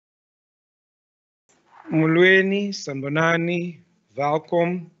Mulweni, Sanbonani,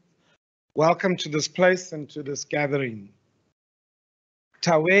 welcome. Welcome to this place and to this gathering.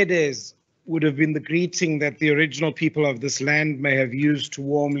 Tawedes would have been the greeting that the original people of this land may have used to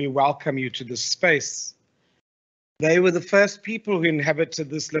warmly welcome you to this space. They were the first people who inhabited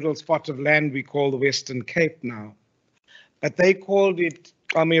this little spot of land we call the Western Cape now. But they called it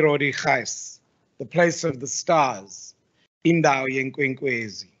Kamirodi Khais, the place of the stars, Indawo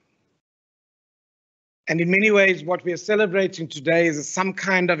Yenkwenkwezi. And in many ways, what we are celebrating today is some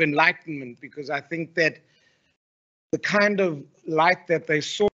kind of enlightenment, because I think that the kind of light that they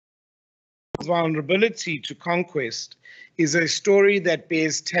saw, vulnerability to conquest, is a story that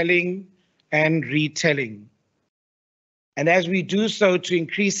bears telling and retelling. And as we do so, to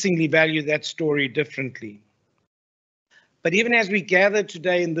increasingly value that story differently. But even as we gather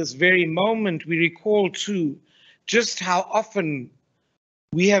today in this very moment, we recall too just how often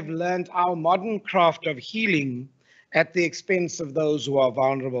we have learned our modern craft of healing at the expense of those who are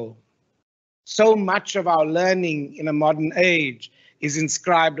vulnerable. So much of our learning in a modern age is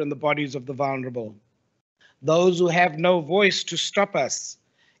inscribed on the bodies of the vulnerable, those who have no voice to stop us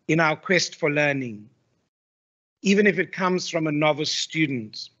in our quest for learning, even if it comes from a novice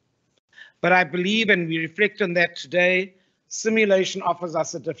student. But I believe, and we reflect on that today, simulation offers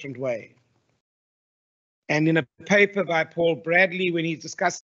us a different way. And in a paper by Paul Bradley, when he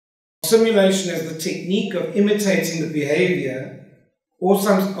discussed simulation as the technique of imitating the behavior or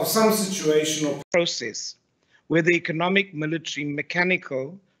some situation or process, whether economic, military,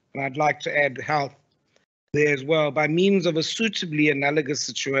 mechanical, and I'd like to add health there as well, by means of a suitably analogous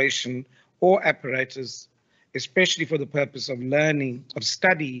situation or apparatus, especially for the purpose of learning, of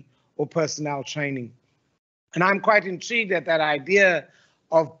study, or personnel training. And I'm quite intrigued at that idea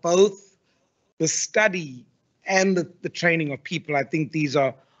of both the study and the training of people. I think these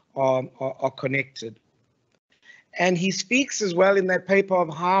are connected. And he speaks as well in that paper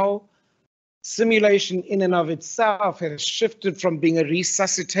of how simulation in and of itself has shifted from being a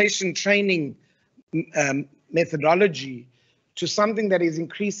resuscitation training methodology to something that is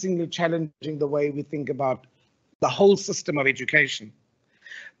increasingly challenging the way we think about the whole system of education.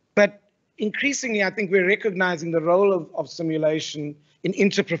 But increasingly, I think we're recognizing the role of simulation in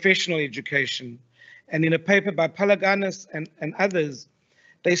interprofessional education. And in a paper by Palaganas and others,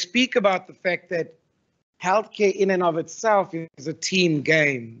 they speak about the fact that healthcare in and of itself is a team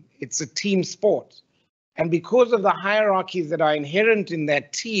game. It's a team sport. And because of the hierarchies that are inherent in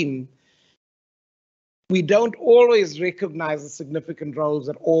that team, we don't always recognize the significant roles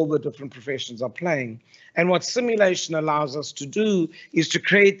that all the different professions are playing. And what simulation allows us to do is to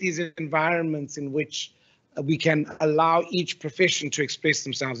create these environments in which we can allow each profession to express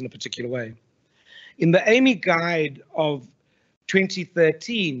themselves in a particular way. In the AMY Guide of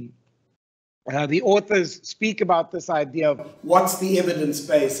 2013, the authors speak about this idea of what's the evidence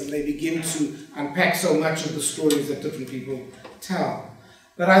base, and they begin to unpack so much of the stories that different people tell.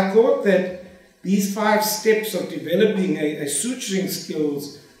 But I thought that these 5 steps of developing a suturing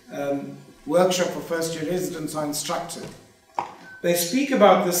skills workshop for first-year residents are instructive. They speak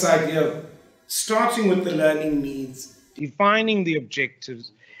about this idea of starting with the learning needs, defining the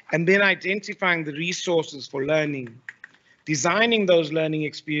objectives, and then identifying the resources for learning, designing those learning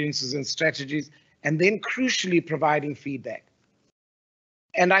experiences and strategies, and then crucially providing feedback.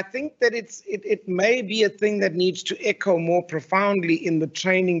 And I think that it may be a thing that needs to echo more profoundly in the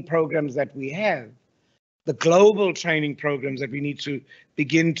training programs that we have, the global training programs that we need to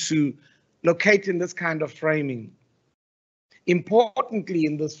begin to locate in this kind of framing. Importantly,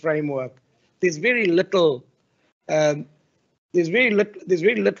 in this framework, there's very little of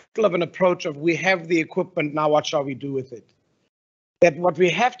an approach of we have the equipment, now what shall we do with it? That what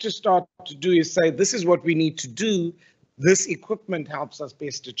we have to start to do is say, this is what we need to do. This equipment helps us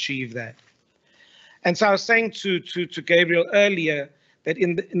best achieve that. And so I was saying to Gabriel earlier that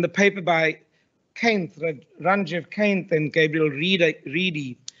in the paper by Ranjev Kainth and Gabriel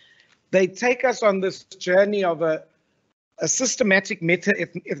Reedy, they take us on this journey of a systematic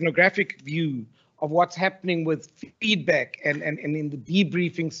meta-ethnographic view of what's happening with feedback and in the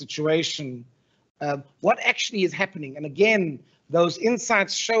debriefing situation, what actually is happening. And again, those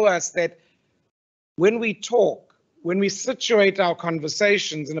insights show us that when we talk, when we situate our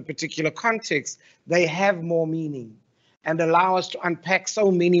conversations in a particular context, they have more meaning and allow us to unpack so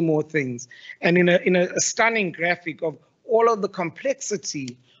many more things. And in a stunning graphic of all of the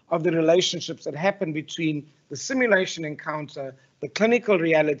complexity of the relationships that happen between the simulation encounter, the clinical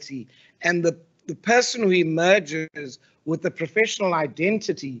reality, and the person who emerges with the professional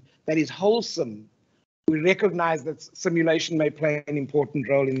identity that is wholesome, we recognize that simulation may play an important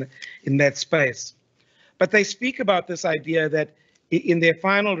role in that space. But they speak about this idea that in their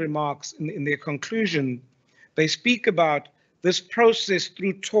final remarks, in their conclusion, they speak about this process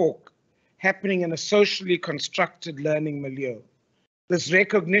through talk happening in a socially constructed learning milieu. This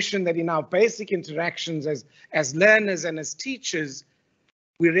recognition that in our basic interactions as learners and as teachers,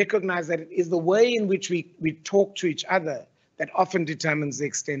 we recognize that it is the way in which we talk to each other that often determines the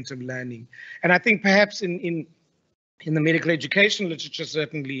extent of learning. And I think perhaps in the medical education literature,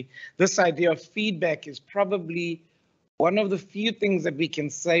 certainly, this idea of feedback is probably one of the few things that we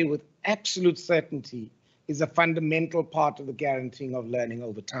can say with absolute certainty is a fundamental part of the guaranteeing of learning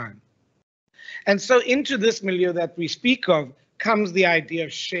over time. And so into this milieu that we speak of comes the idea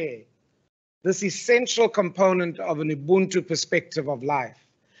of share, this essential component of an Ubuntu perspective of life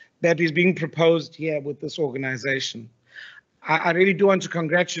that is being proposed here with this organization. I really do want to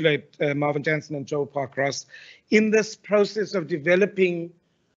congratulate Marvin, Jansen and Joe Park-Ross in this process of developing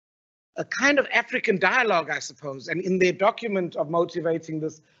a kind of African dialogue, I suppose, and in their document of motivating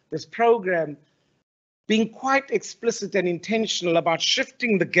this program, being quite explicit and intentional about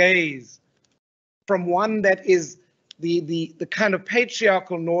shifting the gaze from one that is the kind of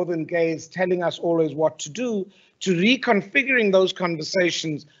patriarchal northern gaze telling us always what to do, to reconfiguring those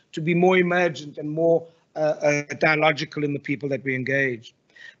conversations to be more emergent and more dialogical in the people that we engage.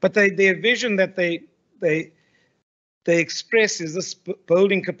 But their vision that they express is this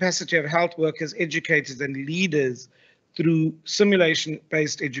building capacity of health workers, educators and leaders through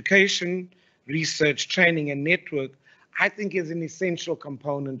simulation-based education, research, training and network, I think is an essential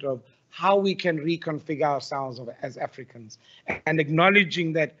component of how we can reconfigure ourselves as Africans, and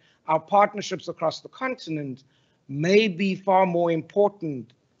acknowledging that our partnerships across the continent may be far more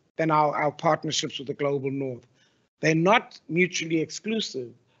important than our partnerships with the global north. They're not mutually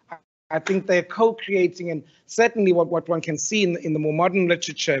exclusive. I think they're co-creating, and certainly what one can see in the more modern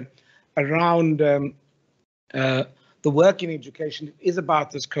literature around the work in education is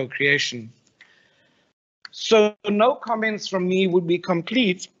about this co-creation. So no comments from me would be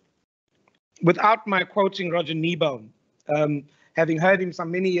complete without my quoting Roger Kneebone, having heard him some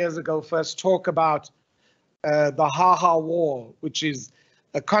many years ago first talk about the Ha-Ha Wall, which is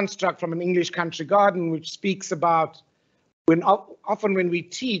a construct from an English country garden, which speaks about often when we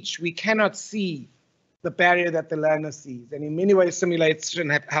teach, we cannot see the barrier that the learner sees. And in many ways, simulation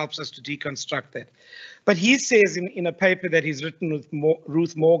helps us to deconstruct that. But he says in a paper that he's written with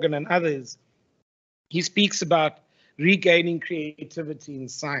Ruth Morgan and others, he speaks about regaining creativity in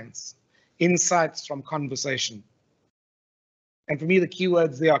science, insights from conversation. And for me, the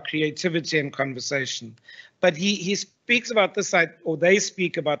keywords there are creativity and conversation. But he speaks about this, or they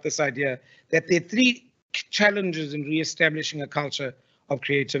speak about this idea that there are three challenges in reestablishing a culture of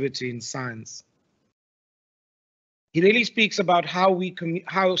creativity in science. He really speaks about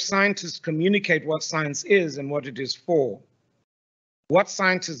how scientists communicate what science is and what it is for, what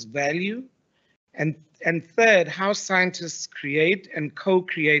scientists value, and third, how scientists create and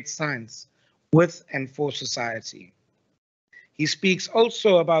co-create science with and for society. He speaks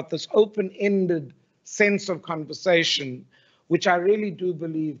also about this open-ended sense of conversation, which I really do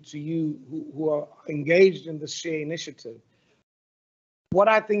believe to you who are engaged in this SHARE initiative. What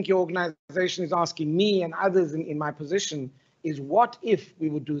I think your organization is asking me and others in my position is, what if we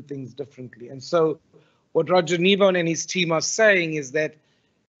would do things differently? And so what Roger Kneebone and his team are saying is that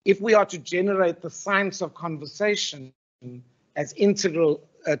if we are to generate the science of conversation as integral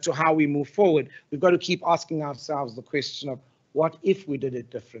to how we move forward, we've got to keep asking ourselves the question of, what if we did it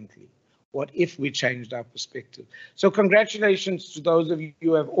differently? What if we changed our perspective? So congratulations to those of you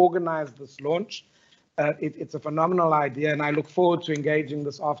who have organized this launch. It's a phenomenal idea, and I look forward to engaging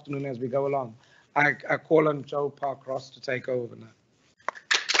this afternoon as we go along. I call on Joe Park-Ross to take over now.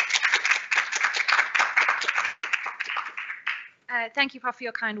 Thank you, Prof, for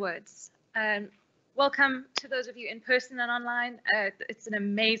your kind words. Welcome to those of you in person and online. It's an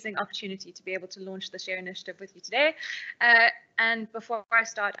amazing opportunity to be able to launch the SHARE initiative with you today. And before I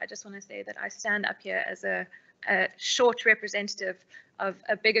start, I just want to say that I stand up here as a short representative of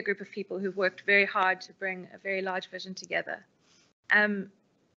a bigger group of people who've worked very hard to bring a very large vision together. I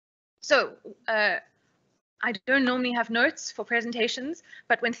don't normally have notes for presentations,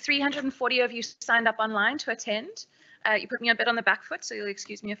 but when 340 of you signed up online to attend, you put me a bit on the back foot, so you'll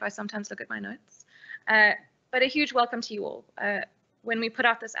excuse me if I sometimes look at my notes. But a huge welcome to you all. When we put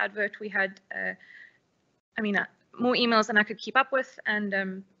out this advert, we had, more emails than I could keep up with,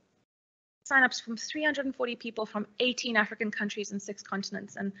 and signups from 340 people from 18 African countries and 6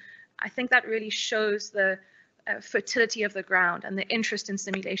 continents. And I think that really shows the fertility of the ground and the interest in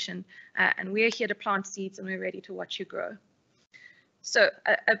simulation. And we're here to plant seeds, and we're ready to watch you grow. So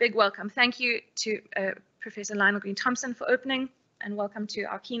a big welcome. Thank you to Professor Lionel Green-Thompson for opening, and welcome to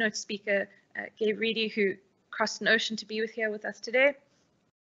our keynote speaker, Gabriel Reedy, who crossed an ocean to be here with us today.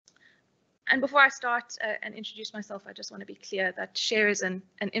 And before I start and introduce myself, I just want to be clear that SHARE is an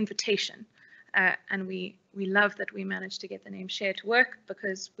invitation, and we love that we managed to get the name SHARE to work,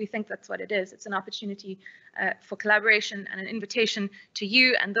 because we think that's what it is. It's an opportunity for collaboration and an invitation to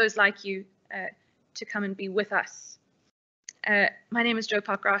you and those like you to come and be with us. My name is Jo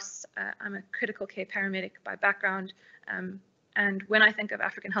Park-Ross. I'm a critical care paramedic by background, and when I think of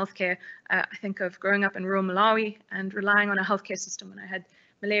African healthcare, I think of growing up in rural Malawi and relying on a healthcare system when I had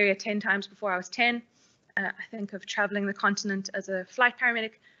malaria 10 times before I was 10. I think of traveling the continent as a flight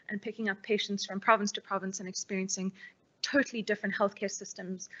paramedic and picking up patients from province to province and experiencing totally different healthcare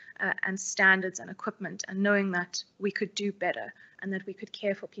systems and standards and equipment, and knowing that we could do better and that we could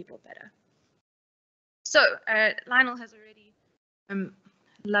care for people better. So Lionel has already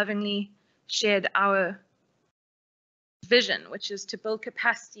lovingly shared our vision, which is to build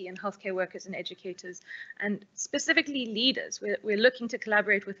capacity in healthcare workers and educators, and specifically leaders. We're looking to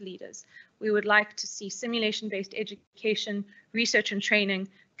collaborate with leaders. We would like to see simulation-based education, research and training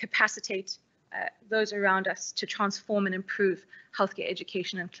capacitate those around us to transform and improve healthcare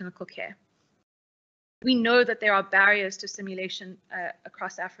education and clinical care. We know that there are barriers to simulation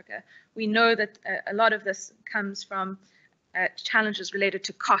across Africa. We know that a lot of this comes from challenges related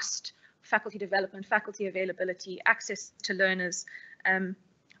to cost, faculty development, faculty availability, access to learners,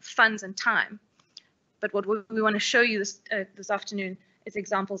 funds and time. But what we want to show you this afternoon is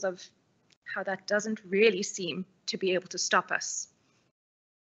examples of how that doesn't really seem to be able to stop us.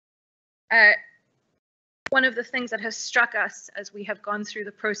 One of the things that has struck us as we have gone through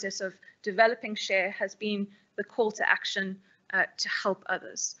the process of developing SHARE has been the call to action to help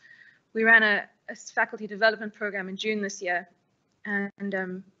others. We ran a faculty development program in June this year,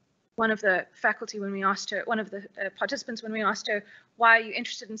 and one of the faculty, when we asked her, one of the participants, when we asked her, why are you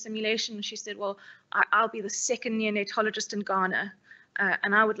interested in simulation? She said, well, I'll be the second neonatologist in Ghana,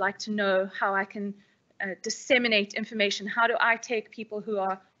 and I would like to know how I can disseminate information. How do I take people who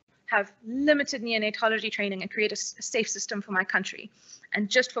have limited neonatology training and create a safe system for my country? And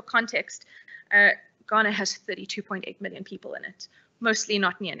just for context, Ghana has 32.8 million people in it, mostly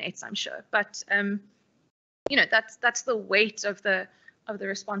not neonates, I'm sure. But you know, that's the weight of the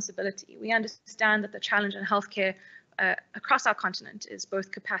responsibility. We understand that the challenge in healthcare across our continent is both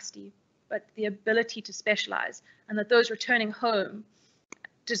capacity, but the ability to specialize, and that those returning home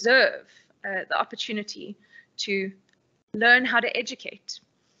deserve the opportunity to learn how to educate.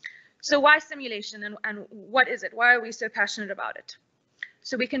 So why simulation, and what is it? Why are we so passionate about it?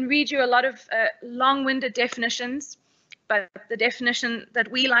 So we can read you a lot of long-winded definitions, but the definition that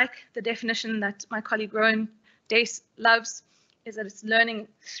we like, the definition that my colleague Rowan Dace loves, is that it's learning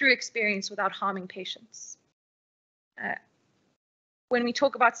through experience without harming patients. When we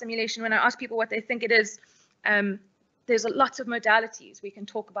talk about simulation, when I ask people what they think it is, there's lots of modalities. We can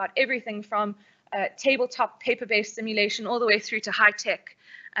talk about everything from tabletop paper-based simulation all the way through to high-tech.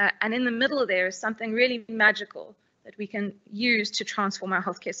 And in the middle there is something really magical that we can use to transform our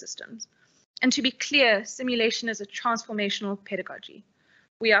healthcare systems. And to be clear, simulation is a transformational pedagogy.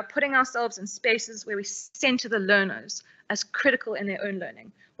 We are putting ourselves in spaces where we center the learners as critical in their own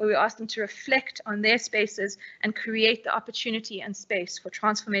learning, where we ask them to reflect on their spaces and create the opportunity and space for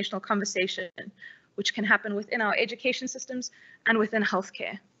transformational conversation, which can happen within our education systems and within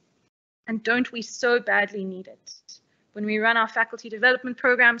healthcare. And don't we so badly need it? When we run our faculty development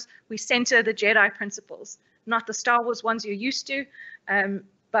programs, we center the Jedi principles, not the Star Wars ones you're used to,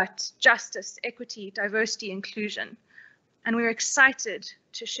 but justice, equity, diversity, inclusion. And we're excited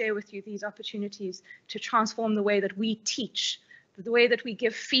to share with you these opportunities to transform the way that we teach, the way that we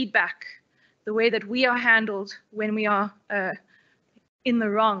give feedback, the way that we are handled when we are in the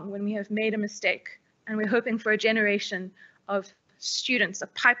wrong, when we have made a mistake. And we're hoping for a generation of students, a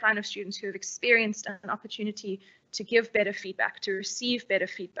pipeline of students who have experienced an opportunity to give better feedback, to receive better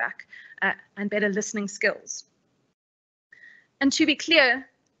feedback, and better listening skills. And to be clear,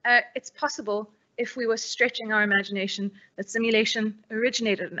 it's possible, if we were stretching our imagination, that simulation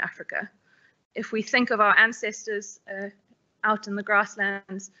originated in Africa. If we think of our ancestors out in the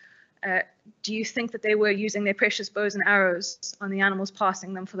grasslands, do you think that they were using their precious bows and arrows on the animals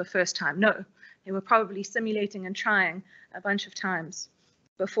passing them for the first time? No, they were probably simulating and trying a bunch of times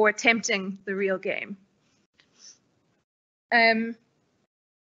before attempting the real game. And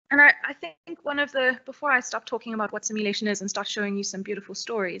I think one of the, before I stop talking about what simulation is and start showing you some beautiful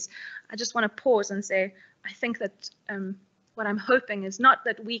stories, I just want to pause and say, I think that what I'm hoping is not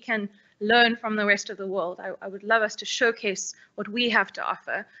that we can learn from the rest of the world. I would love us to showcase what we have to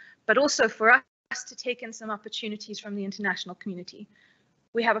offer, but also for to take in some opportunities from the international community.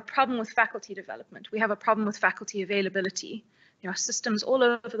 We have a problem with faculty development. We have a problem with faculty availability. There are systems all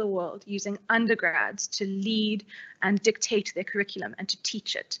over the world using undergrads to lead and dictate their curriculum and to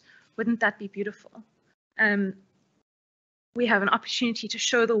teach it. Wouldn't that be beautiful? We have an opportunity to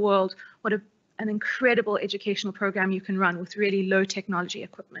show the world what an incredible educational program you can run with really low technology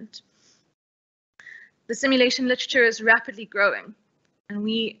equipment. The simulation literature is rapidly growing, and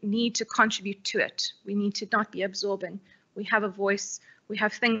we need to contribute to it. We need to not be absorbing. We have a voice. We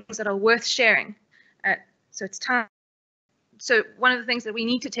have things that are worth sharing. So it's time. So one of the things that we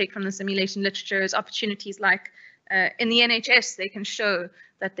need to take from the simulation literature is opportunities like in the NHS, they can show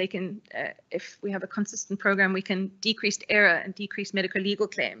that they can, if we have a consistent program, we can decrease error and decrease medical legal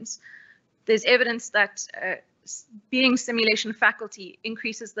claims. There's evidence that being simulation faculty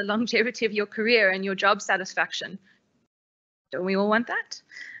increases the longevity of your career and your job satisfaction. Don't we all want that?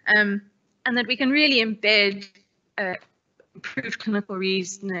 And that we can really embed improved clinical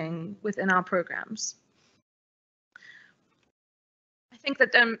reasoning within our programs. I think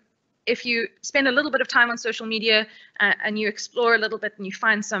that if you spend a little bit of time on social media and you explore a little bit and you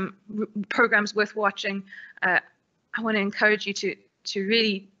find some programs worth watching, I want to encourage you to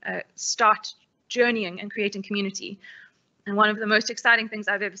really start journeying and creating community. And one of the most exciting things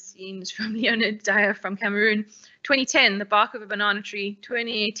I've ever seen is from Lionel from Cameroon. 2010, the bark of a banana tree.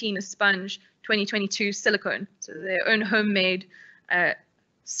 2018, a sponge. 2022, silicone. So their own homemade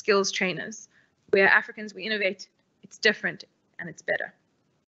skills trainers. We are Africans, we innovate. It's different and it's better.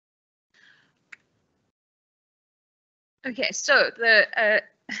 Okay, so the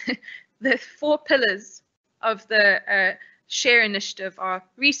the 4 pillars of the SHARE initiative are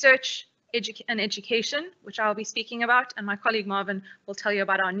research, and education, which I'll be speaking about, and my colleague Marvin will tell you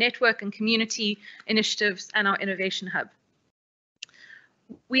about our network and community initiatives and our innovation hub.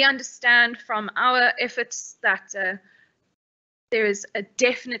 We understand from our efforts that there is a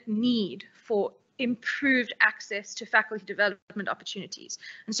definite need for improved access to faculty development opportunities.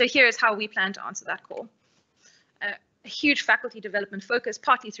 And so here is how we plan to answer that call. A huge faculty development focus,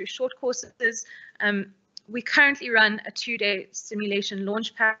 partly through short courses. We currently run a 2-day simulation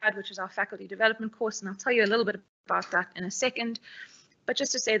launchpad, which is our faculty development course, and I'll tell you a little bit about that in a second. But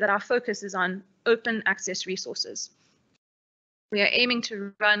just to say that our focus is on open access resources. We are aiming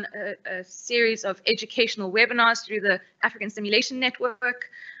to run a series of educational webinars through the African Simulation Network.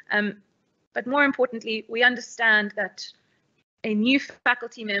 But more importantly, we understand that a new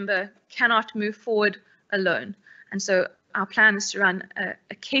faculty member cannot move forward alone. And so our plan is to run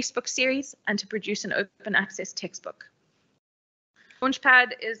a casebook series and to produce an open access textbook.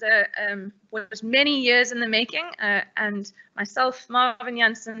 Launchpad is was many years in the making, and myself, Marvin,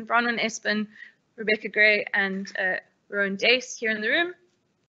 Jansen, Bronwyn Espen, Rebecca Gray, and Rowan Dace here in the room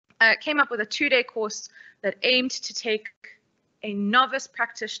came up with a 2-day course that aimed to take a novice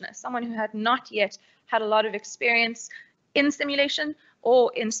practitioner, someone who had not yet had a lot of experience in simulation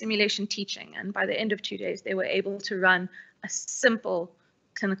or in simulation teaching. And by the end of 2 days, they were able to run a simple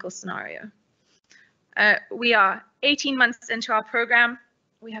clinical scenario. We are 18 months into our program.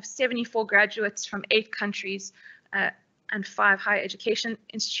 We have 74 graduates from 8 countries and 5 higher education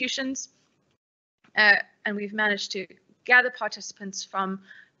institutions. And we've managed to gather participants from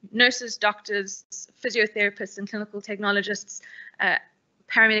nurses, doctors, physiotherapists, and clinical technologists,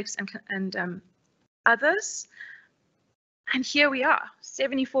 paramedics, and others. And here we are,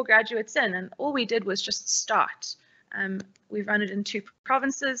 74 graduates in, and all we did was just start. We've run it in 2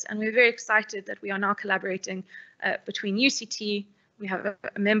 provinces, and we're very excited that we are now collaborating between UCT. We have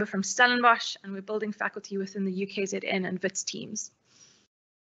a member from Stellenbosch, and we're building faculty within the UKZN and WITS teams.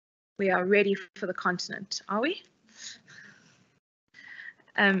 We are ready for the continent, are we?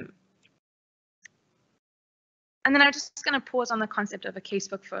 And then I'm just going to pause on the concept of a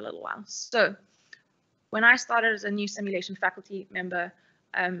casebook for a little while. So when I started as a new simulation faculty member,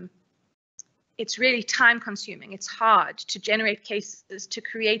 it's really time consuming. It's hard to generate cases, to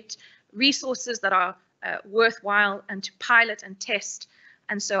create resources that are worthwhile, and to pilot and test.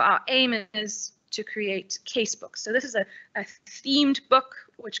 And so our aim is to create casebooks. So this is a themed book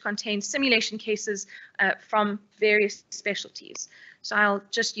which contains simulation cases from various specialties. So I'll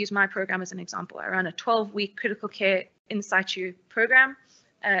just use my program as an example. I run a 12-week critical care in situ program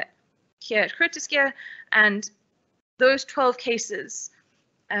here at Groote, and those 12 cases,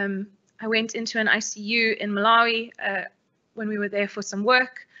 I went into an ICU in Malawi when we were there for some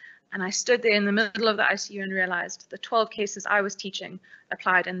work, and I stood there in the middle of the ICU and realized the 12 cases I was teaching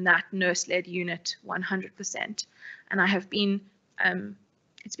applied in that nurse-led unit 100%. And I have been,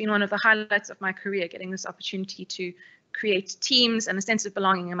 it's been one of the highlights of my career, getting this opportunity to create teams and a sense of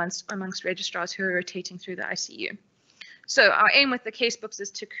belonging amongst registrars who are rotating through the ICU. So our aim with the casebooks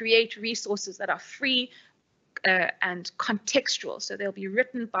is to create resources that are free and contextual. So they'll be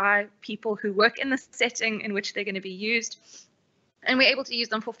written by people who work in the setting in which they're going to be used. And we're able to use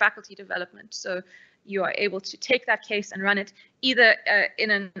them for faculty development. So you are able to take that case and run it either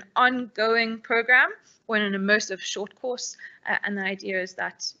in an ongoing program or in an immersive short course. And the idea is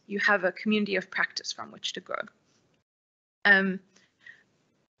that you have a community of practice from which to grow. Our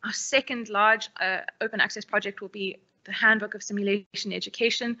second large open access project will be the Handbook of Simulation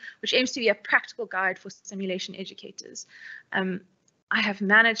Education, which aims to be a practical guide for simulation educators. I have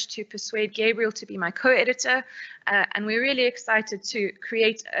managed to persuade Gabriel to be my co-editor, and we're really excited to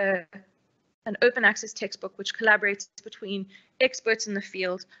create an open access textbook which collaborates between experts in the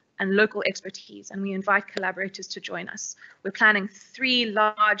field and local expertise, and we invite collaborators to join us. We're planning 3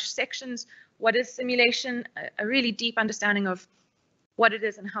 large sections. What is simulation? A really deep understanding of what it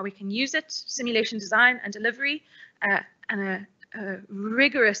is and how we can use it, simulation design and delivery, and a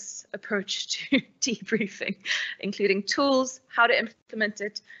rigorous approach to debriefing, including tools, how to implement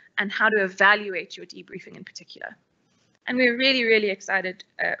it, and how to evaluate your debriefing in particular. And we're really, really excited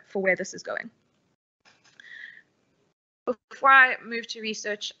for where this is going. Before I move to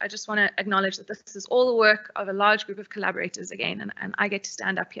research, I just want to acknowledge that this is all the work of a large group of collaborators again, and I get to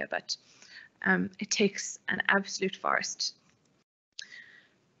stand up here, but it takes an absolute forest.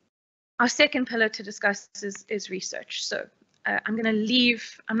 Our second pillar to discuss is research. So I'm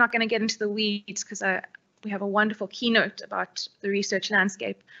not going to get into the weeds because we have a wonderful keynote about the research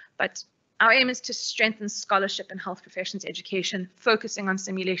landscape, but our aim is to strengthen scholarship in health professions education, focusing on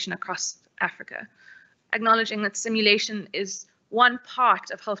simulation across Africa, acknowledging that simulation is one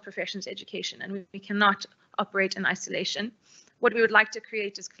part of health professions education and we cannot operate in isolation. What we would like to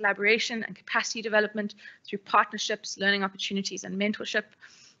create is collaboration and capacity development through partnerships, learning opportunities, and mentorship,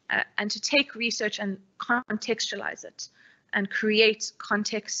 and to take research and contextualize it and create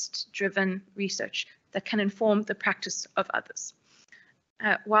context-driven research that can inform the practice of others.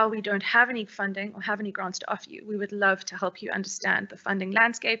 While we don't have any funding or have any grants to offer you, we would love to help you understand the funding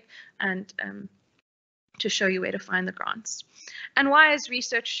landscape and to show you where to find the grants. And why is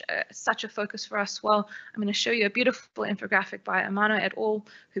research such a focus for us? Well, I'm going to show you a beautiful infographic by Amano et al.,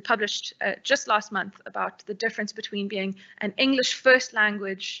 who published just last month about the difference between being an English first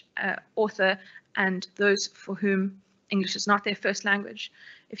language author and those for whom English is not their first language.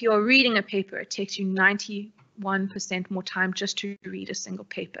 If you're reading a paper, it takes you 91% more time just to read a single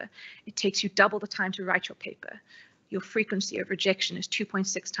paper. It takes you double the time to write your paper. Your frequency of rejection is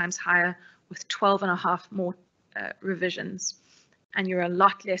 2.6 times higher with 12.5 more revisions, and you're a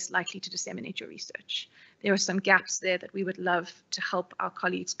lot less likely to disseminate your research. There are some gaps there that we would love to help our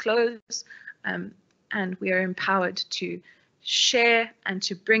colleagues close, and we are empowered to share and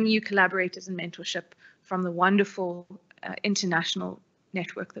to bring you collaborators and mentorship from the wonderful international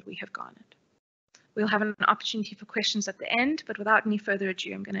network that we have garnered. We'll have an opportunity for questions at the end, but without any further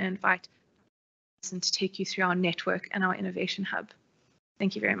ado, I'm going to invite Jansen to take you through our network and our innovation hub.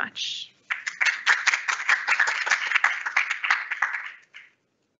 Thank you very much.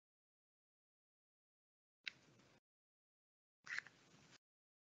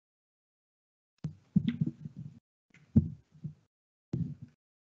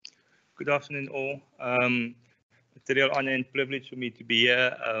 Good afternoon, all. It's a real honor and privilege for me to be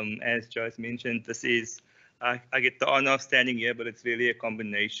here. As Joyce mentioned, I get the honor of standing here, but it's really a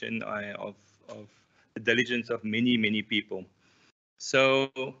combination of the diligence of many, many people. So,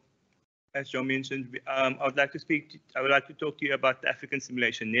 as Joe mentioned, I would like to talk to you about the African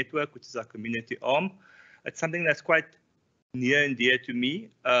Simulation Network, which is our community arm. It's something that's quite near and dear to me.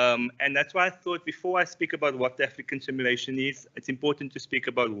 And that's why I thought before I speak about what the African simulation is, it's important to speak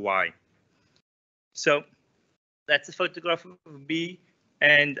about why. So that's a photograph of me.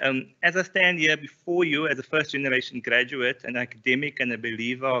 And as I stand here before you as a first generation graduate, an academic and a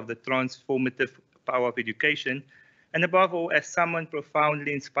believer of the transformative power of education, and above all, as someone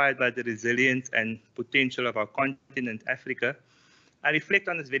profoundly inspired by the resilience and potential of our continent, Africa, I reflect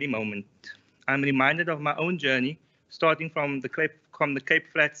on this very moment. I'm reminded of my own journey, starting from the Cape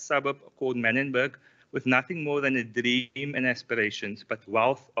Flats suburb called Manenberg, with nothing more than a dream and aspirations, but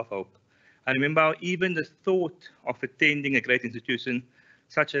wealth of hope. I remember how even the thought of attending a great institution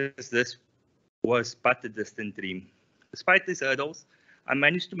such as this was but a distant dream. Despite these hurdles, I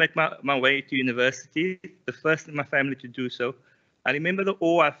managed to make my way to university, the first in my family to do so. I remember the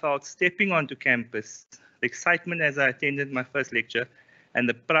awe I felt stepping onto campus, the excitement as I attended my first lecture, and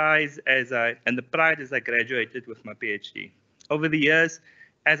the pride as I graduated with my PhD. Over the years,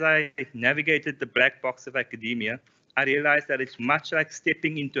 as I navigated the black box of academia, I realized that it's much like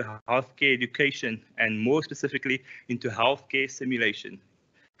stepping into healthcare education, and more specifically into healthcare simulation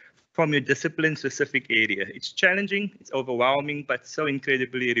from your discipline-specific area. It's challenging, it's overwhelming, but so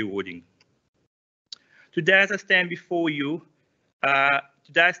incredibly rewarding. Today, as I stand before you,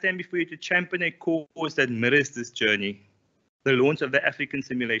 to champion a cause that mirrors this journey, the launch of the African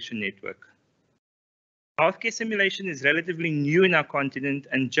Simulation Network. Healthcare simulation is relatively new in our continent,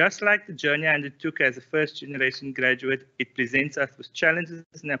 and just like the journey I undertook as a first-generation graduate, it presents us with challenges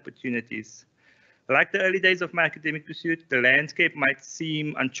and opportunities. Like the early days of my academic pursuit, the landscape might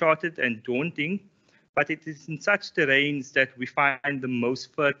seem uncharted and daunting, but it is in such terrains that we find the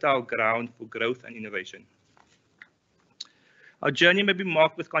most fertile ground for growth and innovation. Our journey may be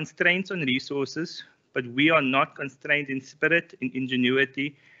marked with constraints on resources, but we are not constrained in spirit, in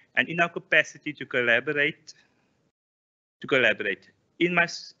ingenuity, and in our capacity to collaborate.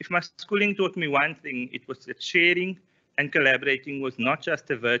 If my schooling taught me one thing, it was that sharing and collaborating was not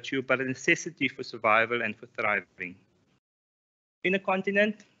just a virtue, but a necessity for survival and for thriving. In a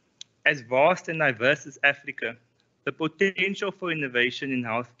continent as vast and diverse as Africa, the potential for innovation in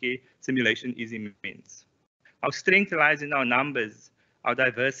healthcare simulation is immense. Our strength lies in our numbers, our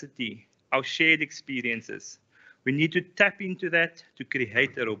diversity, our shared experiences. We need to tap into that to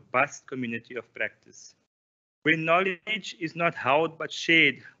create a robust community of practice, where knowledge is not held but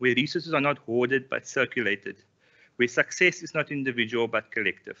shared, where resources are not hoarded but circulated, where success is not individual but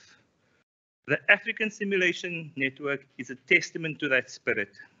collective. The African Simulation Network is a testament to that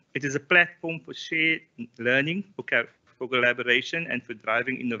spirit. It is a platform for shared learning, for collaboration, and for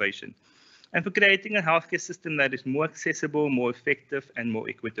driving innovation, and for creating a healthcare system that is more accessible, more effective, and more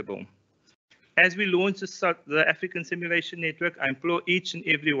equitable. As we launch the African Simulation Network, I implore each and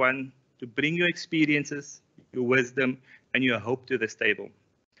every one to bring your experiences, your wisdom, and your hope to this table.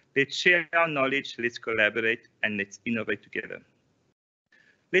 Let's share our knowledge, let's collaborate, and let's innovate together.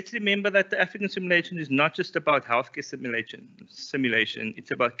 Let's remember that the African Simulation is not just about healthcare simulation.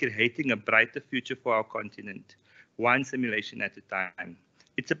 It's about creating a brighter future for our continent, one simulation at a time.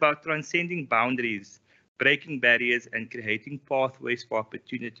 It's about transcending boundaries, breaking barriers, and creating pathways for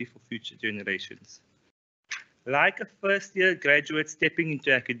opportunity for future generations. Like a first-year graduate stepping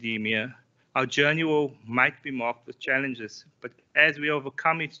into academia, our journey might be marked with challenges, but as we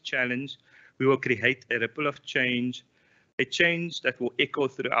overcome each challenge, we will create a ripple of change, a change that will echo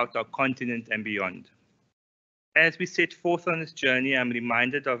throughout our continent and beyond. As we set forth on this journey, I'm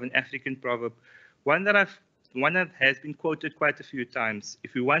reminded of an African proverb, one that has been quoted quite a few times.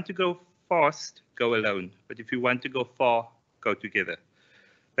 If you want to go fast, go alone. But if you want to go far, go together.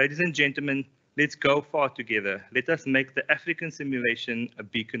 Ladies and gentlemen, let's go far together. Let us make the African simulation a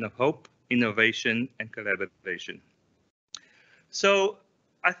beacon of hope, innovation, and collaboration. So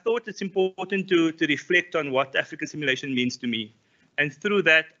I thought it's important to reflect on what African simulation means to me. And through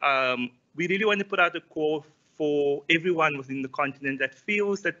that, we really want to put out a call for everyone within the continent that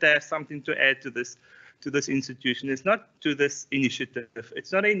feels that they have something to add to this institution. It's not to this initiative.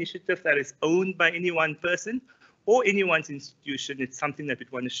 It's not an initiative that is owned by any one person or anyone's institution. It's something that we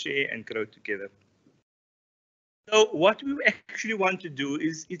want to share and grow together. So what we actually want to do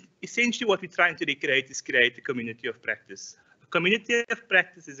is essentially what we're trying to recreate is create a community of practice. A community of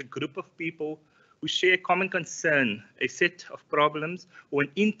practice is a group of people who share common concern, a set of problems, or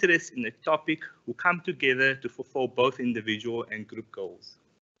an interest in a topic, who come together to fulfill both individual and group goals.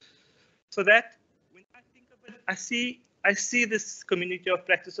 So that when I think of it, I see this community of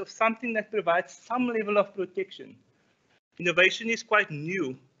practice of something that provides some level of protection. Innovation is quite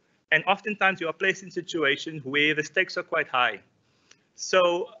new, and oftentimes you are placed in situations where the stakes are quite high.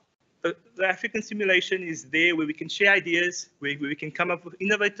 So the African simulation is there where we can share ideas, where we can come up with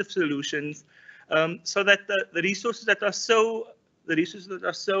innovative solutions, so that the resources that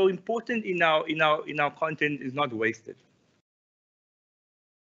are so important in our content is not wasted.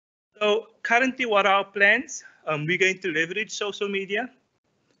 So currently, what are our plans? We're going to leverage social media,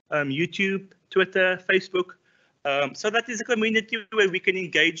 YouTube, Twitter, Facebook. So that is a community where we can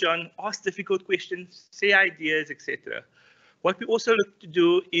engage on, ask difficult questions, say ideas, etc. What we also look to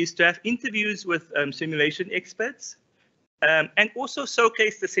do is to have interviews with simulation experts, and also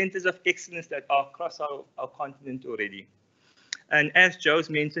showcase the centers of excellence that are across our continent already. And as Joe's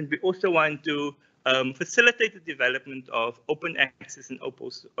mentioned, we also want to facilitate the development of open access and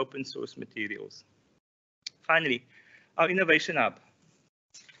open source materials. Finally, our innovation hub.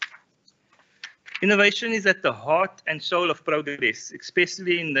 Innovation is at the heart and soul of progress,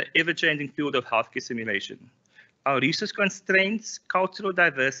 especially in the ever-changing field of healthcare simulation. Our resource constraints, cultural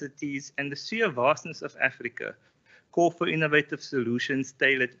diversities, and the sheer vastness of Africa call for innovative solutions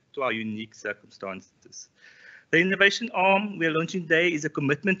tailored to our unique circumstances. The innovation arm we are launching today is a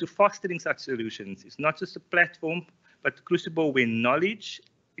commitment to fostering such solutions. It's not just a platform, but a crucible where knowledge,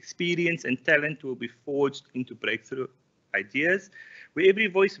 experience, and talent will be forged into breakthrough ideas, where every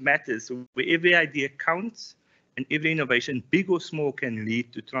voice matters, where every idea counts, and every innovation, big or small, can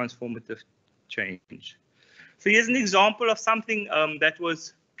lead to transformative change. So here's an example of something that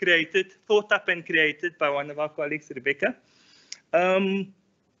was thought up and created by one of our colleagues, Rebecca.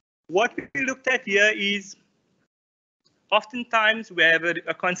 What we looked at here is oftentimes we have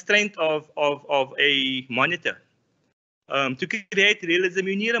a constraint of a monitor. To create realism,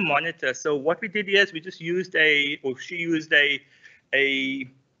 you need a monitor. So what we did here is we just used she used a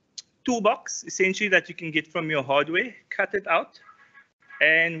toolbox, essentially, that you can get from your hardware, cut it out,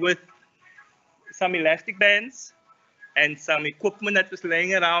 and with some elastic bands and some equipment that was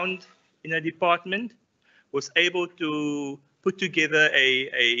laying around in a department, was able to put together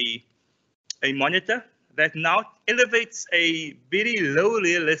a monitor that now elevates a very low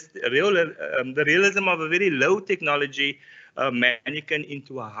the realism of a very low technology mannequin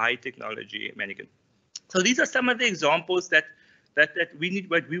into a high technology mannequin. So these are some of the examples that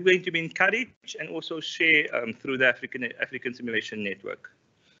we're going to be encouraged and also share through the African Simulation Network.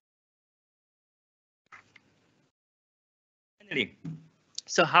 Finally,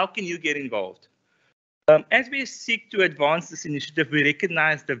 so how can you get involved? As we seek to advance this initiative, we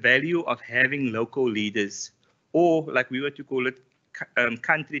recognize the value of having local leaders, or like we were to call it,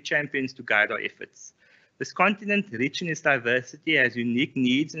 country champions to guide our efforts. This continent, rich in its diversity, has unique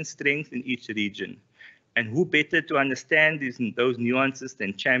needs and strengths in each region. And who better to understand those nuances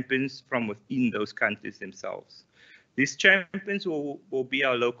than champions from within those countries themselves? These champions will be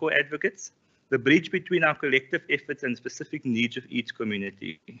our local advocates, the bridge between our collective efforts and specific needs of each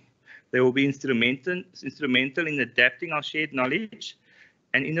community. They will be instrumental in adapting our shared knowledge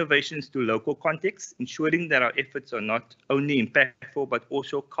and innovations to local contexts, ensuring that our efforts are not only impactful, but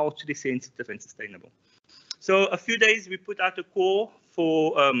also culturally sensitive and sustainable. So a few days we put out a call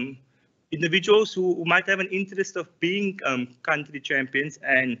for individuals who might have an interest of being country champions,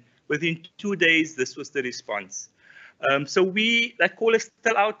 and within 2 days, this was the response. So that call is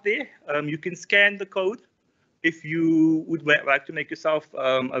still out there. You can scan the code if you would like to make yourself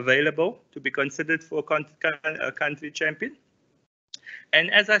available to be considered for a country champion. And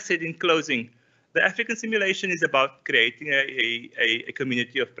as I said in closing, the African simulation is about creating a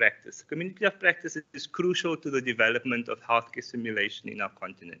community of practice. A community of practice is crucial to the development of healthcare simulation in our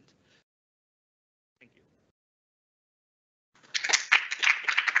continent. Thank you.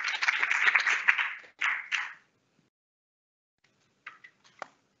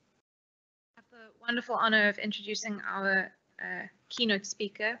 I have the wonderful honor of introducing our keynote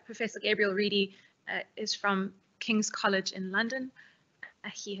speaker. Professor Gabriel Reedy is from King's College in London.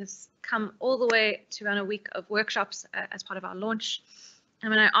 He has come all the way to run a week of workshops as part of our launch.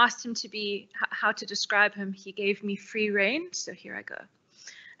 And when I asked him how to describe him, he gave me free rein. So here I go.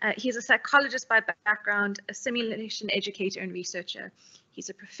 He's a psychologist by background, a simulation educator and researcher.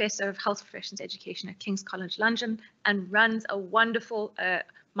 He's a professor of health professions education at King's College London and runs a wonderful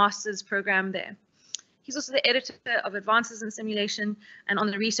master's program there. He's also the editor of Advances in Simulation and on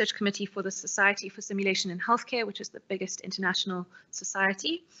the research committee for the Society for Simulation in Healthcare, which is the biggest international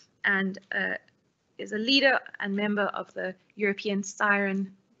society, and is a leader and member of the European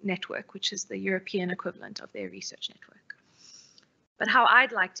Siren Network, which is the European equivalent of their research network. But how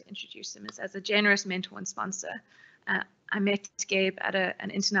I'd like to introduce him is as a generous mentor and sponsor. I met Gabe at an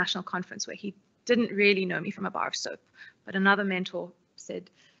international conference where he didn't really know me from a bar of soap, but another mentor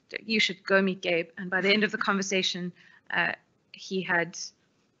said, you should go meet Gabe. And by the end of the conversation, he had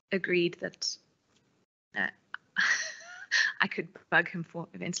agreed that I could bug him for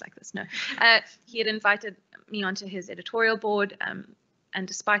events like this. No, he had invited me onto his editorial board. And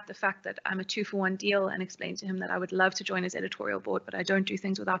despite the fact that I'm a 2-for-1 deal and explained to him that I would love to join his editorial board, but I don't do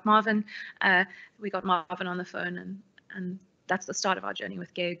things without Marvin, we got Marvin on the phone, and that's the start of our journey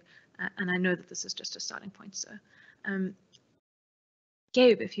with Gabe. And I know that this is just a starting point. So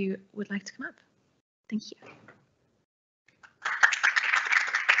Gabe, if you would like to come up. Thank you.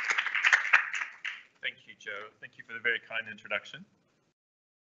 Thank you, Joe. Thank you for the very kind introduction.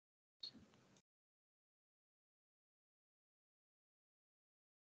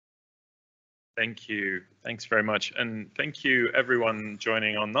 Thank you. Thanks very much. And thank you, everyone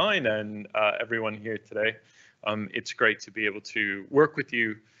joining online and everyone here today. It's great to be able to work with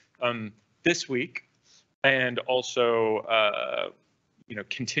you this week and also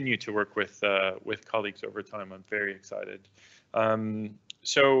continue to work with colleagues over time. I'm very excited.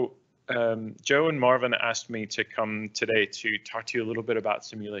 So Joe and Marvin asked me to come today to talk to you a little bit about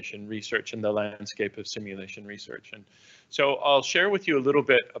simulation research and the landscape of simulation research. And so I'll share with you a little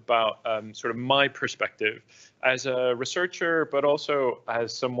bit about sort of my perspective as a researcher, but also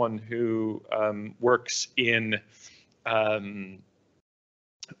as someone who works in a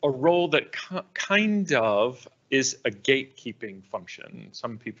role that kind of is a gatekeeping function.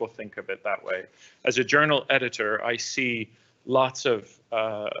 Some people think of it that way. As a journal editor, I see lots of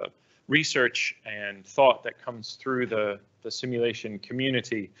research and thought that comes through the simulation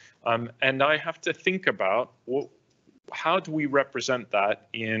community. And I have to think about, well, how do we represent that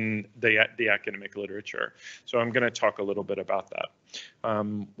in the academic literature? So I'm going to talk a little bit about that.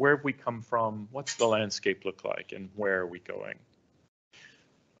 Where have we come from? What's the landscape look like? And where are we going?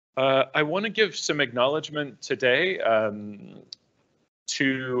 I want to give some acknowledgement today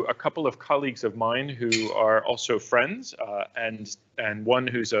to a couple of colleagues of mine who are also friends, and one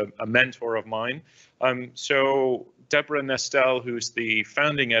who's a mentor of mine. So Deborah Nestel, who's the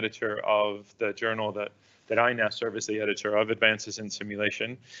founding editor of the journal that I now serve as the editor of, Advances in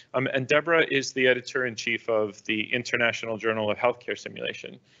Simulation. And Deborah is the editor-in-chief of the International Journal of Healthcare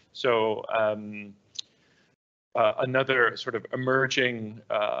Simulation. So another sort of emerging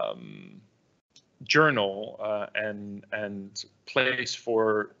journal and place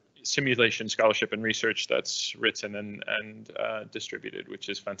for simulation scholarship and research that's written and distributed, which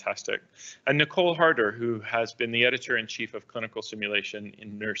is fantastic. And Nicole Harder, who has been the editor-in-chief of clinical simulation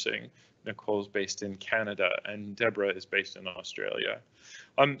in nursing. Nicole's based in Canada and Deborah is based in Australia.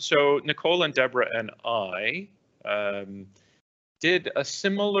 So Nicole and Deborah and I did a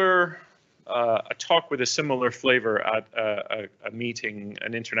similar a talk with a similar flavor at a meeting,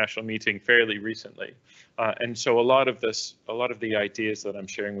 an international meeting, fairly recently, and so a lot of the ideas that I'm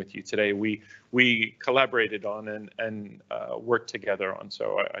sharing with you today, we collaborated on and worked together on.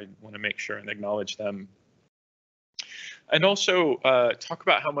 So I want to make sure and acknowledge them, and also talk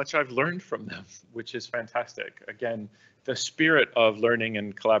about how much I've learned from them, which is fantastic. Again, the spirit of learning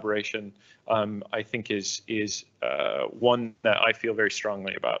and collaboration, I think, is one that I feel very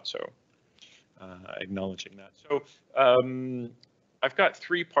strongly about. So. Acknowledging that. So I've got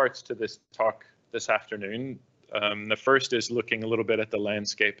three parts to this talk this afternoon. The first is looking a little bit at the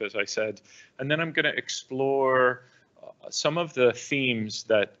landscape, as I said, and then I'm going to explore some of the themes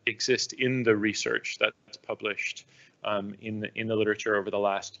that exist in the research that's published in the literature over the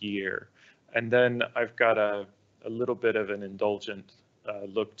last year. And then I've got a little bit of an indulgent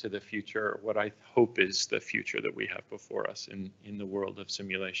look to the future, what I hope is the future that we have before us in the world of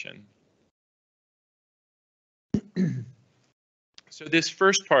simulation. So this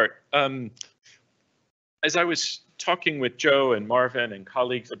first part, as I was talking with Joe and Marvin and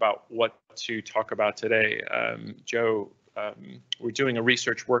colleagues about what to talk about today, Joe, we're doing a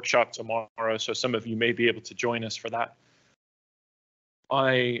research workshop tomorrow, so some of you may be able to join us for that.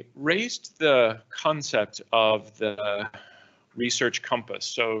 I raised the concept of the research compass.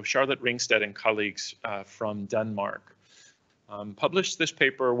 So Charlotte Ringstead and colleagues from Denmark published this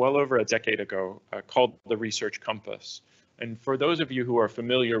paper well over a decade ago called The Research Compass. And for those of you who are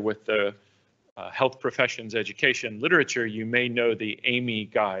familiar with the health professions education literature, you may know the AMY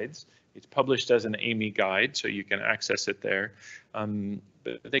guides. It's published as an AMY guide, so you can access it there.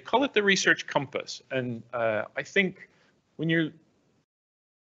 But they call it the Research Compass. And I think when you're,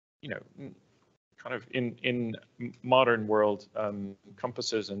 kind of in modern world,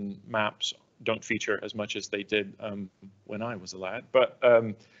 compasses and maps don't feature as much as they did when I was a lad, but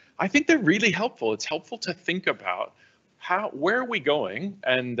I think they're really helpful. It's helpful to think about where are we going,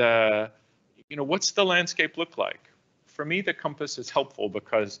 and what's the landscape look like? For me, the compass is helpful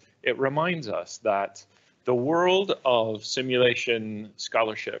because it reminds us that the world of simulation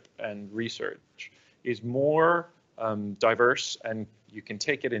scholarship and research is more diverse, and you can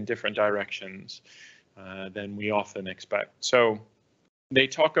take it in different directions than we often expect. So they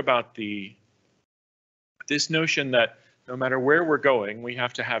talk about this notion that no matter where we're going, we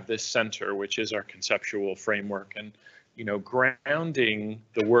have to have this center, which is our conceptual framework, and grounding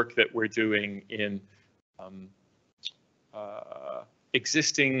the work that we're doing in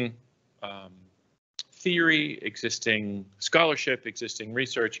existing theory, existing scholarship, existing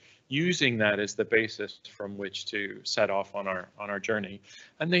research, using that as the basis from which to set off on our journey.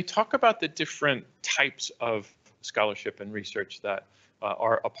 And they talk about the different types of scholarship and research that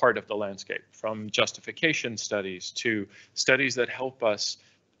are a part of the landscape, from justification studies to studies that help us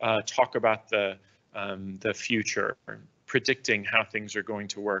talk about the future, predicting how things are going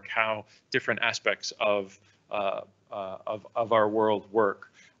to work, how different aspects of our world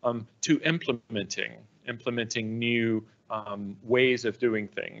work, to implementing implementing new ways of doing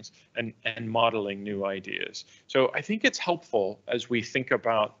things, and modeling new ideas. So I think it's helpful as we think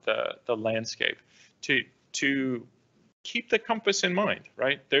about the landscape to keep the compass in mind,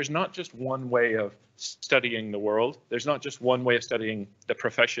 right? There's not just one way of studying the world. There's not just one way of studying the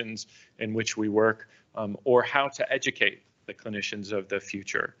professions in which we work, or how to educate the clinicians of the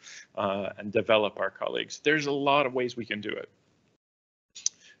future and develop our colleagues. There's a lot of ways we can do it.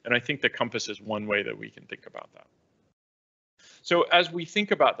 And I think the compass is one way that we can think about that. So as we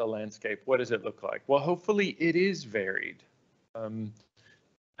think about the landscape, what does it look like? Well, hopefully it is varied.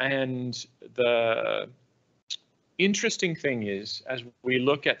 And the interesting thing is, as we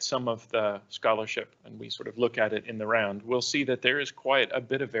look at some of the scholarship and we sort of look at it in the round, we'll see that there is quite a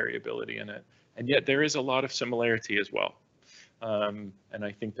bit of variability in it. And yet there is a lot of similarity as well. And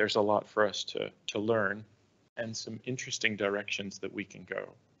I think there's a lot for us to learn and some interesting directions that we can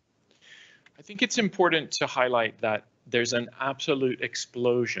go. I think it's important to highlight that there's an absolute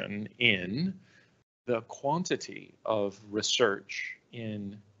explosion in the quantity of research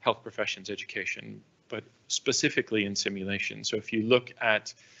in health professions education, but specifically in simulation. So if you look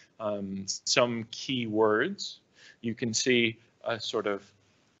at some key words, you can see a sort of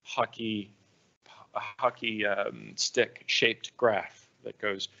hockey stick shaped graph that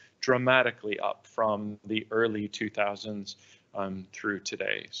goes dramatically up from the early 2000s through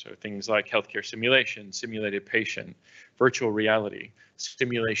today. So things like healthcare simulation, simulated patient, virtual reality,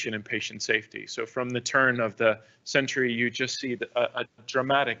 simulation and patient safety. So from the turn of the century, you just see a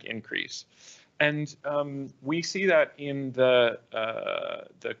dramatic increase. And we see that in the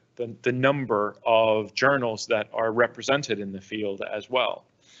number of journals that are represented in the field as well.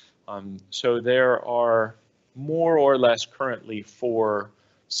 So there are more or less currently 4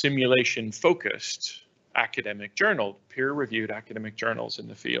 simulation-focused academic journal, peer-reviewed academic journals in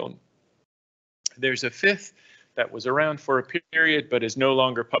the field. There's a 5th that was around for a period but is no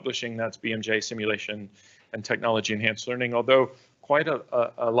longer publishing. That's BMJ Simulation and Technology Enhanced Learning, although quite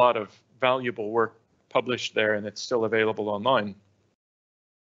a lot of valuable work published there, and it's still available online.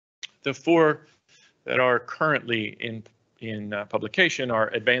 The 4 that are currently in publication are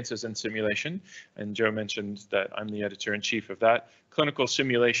Advances in Simulation, and Joe mentioned that I'm the editor-in-chief of that. Clinical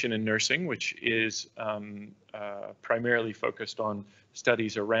Simulation in Nursing, which is primarily focused on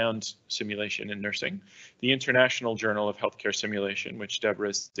studies around simulation in nursing. The International Journal of Healthcare Simulation, which Deborah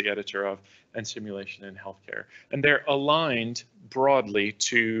is the editor of, and Simulation in Healthcare. And they're aligned broadly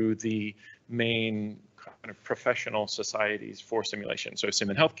to the main kind of professional societies for simulation. So Sim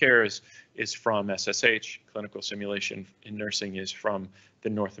in Healthcare is from SSH, Clinical Simulation in Nursing is from the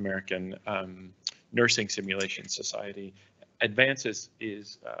North American Nursing Simulation Society. Advances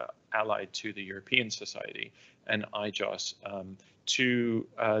is allied to the European Society, and IJOS to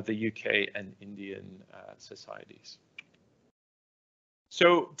the UK and Indian societies.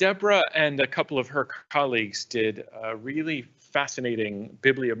 So Deborah and a couple of her colleagues did a really fascinating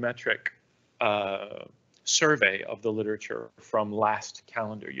bibliometric survey of the literature from last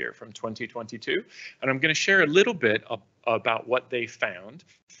calendar year, from 2022. And I'm going to share a little bit about what they found.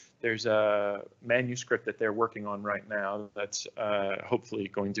 There's a manuscript that they're working on right now that's hopefully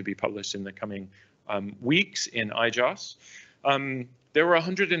going to be published in the coming weeks in IJOS. There were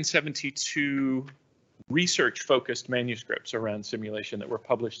 172 research-focused manuscripts around simulation that were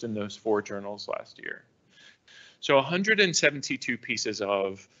published in those 4 journals last year. So 172 pieces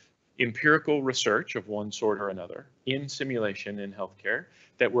of empirical research of one sort or another in simulation in healthcare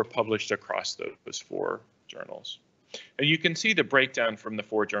that were published across those 4 journals. And you can see the breakdown from the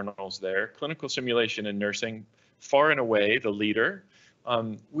 4 journals there. Clinical Simulation in Nursing, far and away the leader,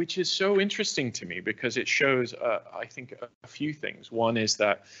 which is so interesting to me because it shows, I think, a few things. One is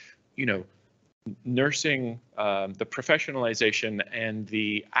that, you know, nursing, the professionalization and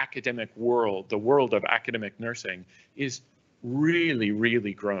the academic world, the world of academic nursing is really,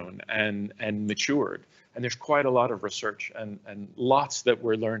 really grown and matured. And there's quite a lot of research and lots that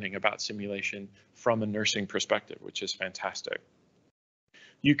we're learning about simulation from a nursing perspective, which is fantastic.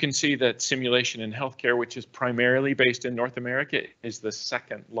 You can see that simulation in healthcare, which is primarily based in North America, is the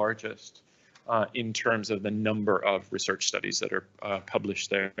 2nd largest in terms of the number of research studies that are published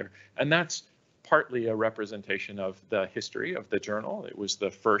there. And that's partly a representation of the history of the journal. It was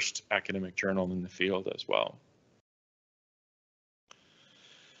the first academic journal in the field as well.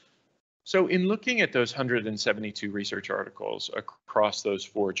 So in looking at those 172 research articles across those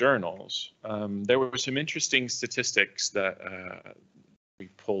 4 journals, there were some interesting statistics that we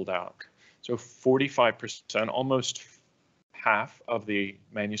pulled out. So 45%, almost half of the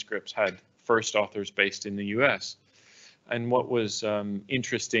manuscripts had first authors based in the US. And what was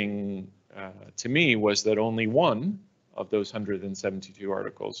interesting to me was that only one of those 172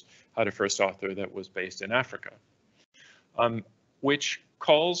 articles had a first author that was based in Africa, which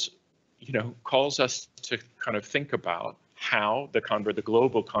calls us to kind of think about how the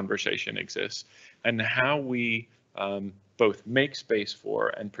global conversation exists and how we both make space for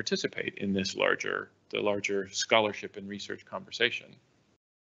and participate in this the larger scholarship and research conversation.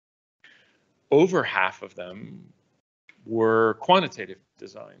 Over half of them were quantitative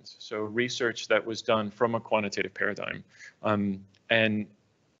designs, so research that was done from a quantitative paradigm, and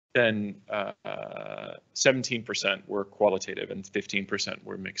then 17% were qualitative and 15%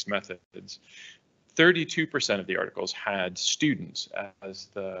 were mixed methods. 32% of the articles had students as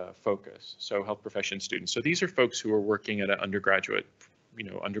the focus, so health profession students. So these are folks who are working at an undergraduate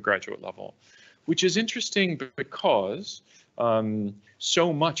level, which is interesting because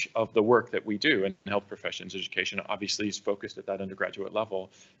so much of the work that we do in health professions education obviously is focused at that undergraduate level,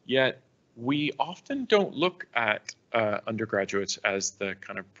 yet we often don't look at undergraduates as the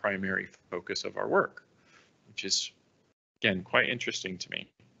kind of primary focus of our work, which is, again, quite interesting to me.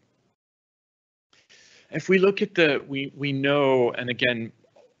 If we look at we know, and again,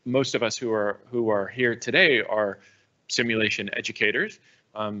 most of us who are here today are simulation educators.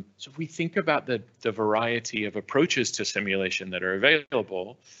 So if we think about the variety of approaches to simulation that are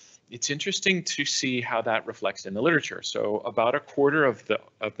available, it's interesting to see how that reflects in the literature. So about a quarter of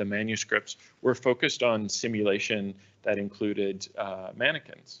the manuscripts were focused on simulation that included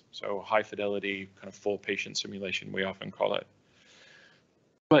mannequins, so high fidelity, kind of full patient simulation, we often call it.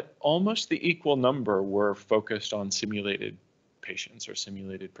 But almost the equal number were focused on simulated patients or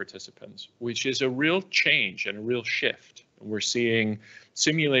simulated participants, which is a real change and a real shift. We're seeing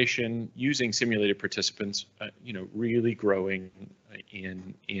simulation using simulated participants, really growing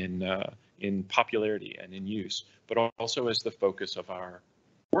in popularity and in use, but also as the focus of our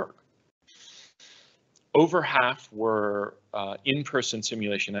work. Over half were in-person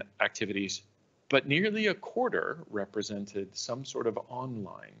simulation activities, but nearly a quarter represented some sort of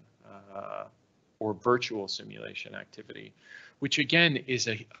online or virtual simulation activity, which again is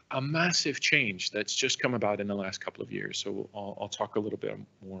a massive change that's just come about in the last couple of years. So I'll talk a little bit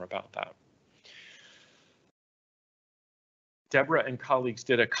more about that. Deborah and colleagues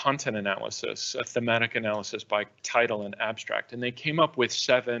did a content analysis, a thematic analysis by title and abstract, and they came up with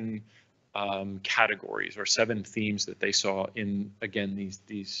 7 categories or 7 themes that they saw in, again,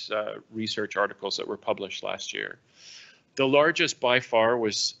 these research articles that were published last year. The largest by far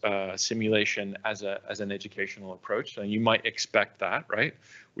was simulation as an educational approach. And you might expect that, right?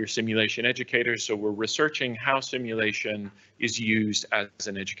 We're simulation educators, so we're researching how simulation is used as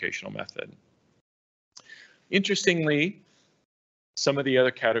an educational method. Interestingly, some of the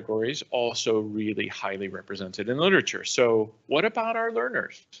other categories also really highly represented in literature. So what about our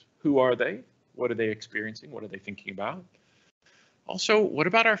learners? Who are they? What are they experiencing? What are they thinking about? Also, what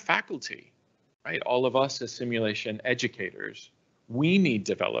about our faculty? Right, all of us as simulation educators, we need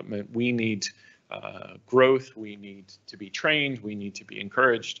development, we need growth, we need to be trained, we need to be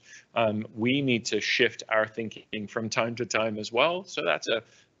encouraged, we need to shift our thinking from time to time as well. So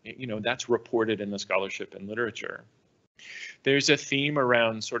that's reported in the scholarship and literature. There's a theme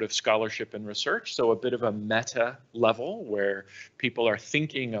around sort of scholarship and research, so a bit of a meta level where people are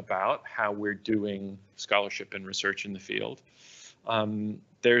thinking about how we're doing scholarship and research in the field.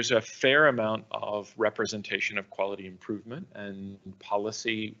 There's a fair amount of representation of quality improvement and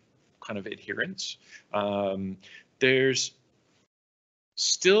policy kind of adherence. There's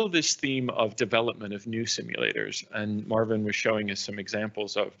still this theme of development of new simulators, and Marvin was showing us some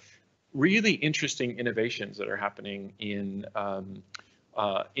examples of really interesting innovations that are happening in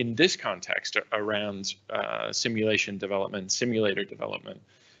this context around simulation development, simulator development.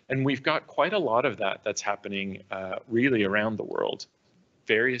 And we've got quite a lot of that's happening really around the world,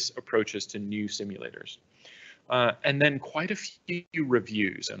 various approaches to new simulators. And then quite a few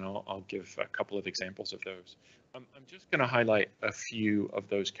reviews, and I'll give a couple of examples of those. I'm just going to highlight a few of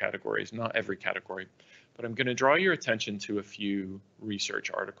those categories, not every category, but I'm going to draw your attention to a few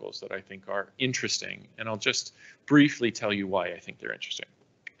research articles that I think are interesting, and I'll just briefly tell you why I think they're interesting.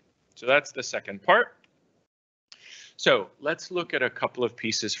 So that's the second part. So let's look at a couple of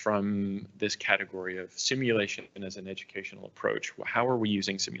pieces from this category of simulation as an educational approach. How are we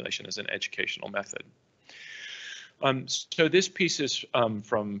using simulation as an educational method? So this piece is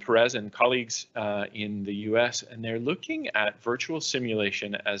from Perez and colleagues in the US, and they're looking at virtual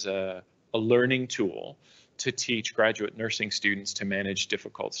simulation as a learning tool to teach graduate nursing students to manage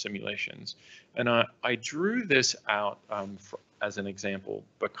difficult simulations. And I drew this out as an example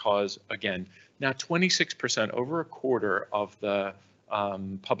because, again, now 26%, over a quarter of the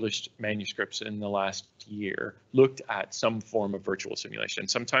published manuscripts in the last year looked at some form of virtual simulation.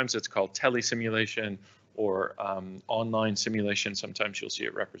 Sometimes it's called telesimulation or online simulation. Sometimes you'll see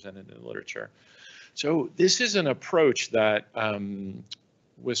it represented in the literature. So this is an approach that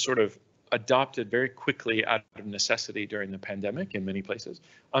was sort of adopted very quickly out of necessity during the pandemic in many places.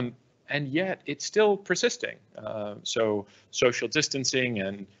 And yet it's still persisting. So social distancing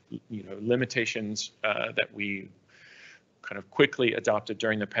and limitations that we kind of quickly adopted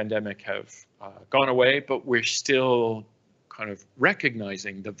during the pandemic have gone away, but we're still kind of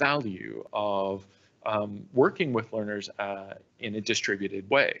recognizing the value of working with learners in a distributed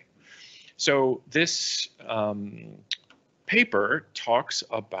way. So this paper talks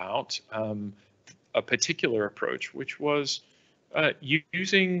about a particular approach, which was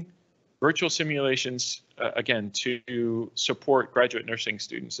using virtual simulations, again, to support graduate nursing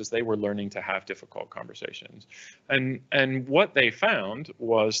students as they were learning to have difficult conversations. And what they found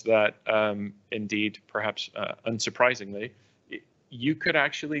was that, indeed, perhaps unsurprisingly, you could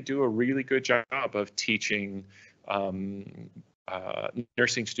actually do a really good job of teaching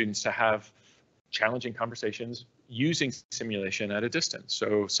nursing students to have challenging conversations using simulation at a distance.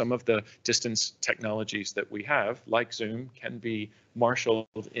 So some of the distance technologies that we have, like Zoom, can be marshaled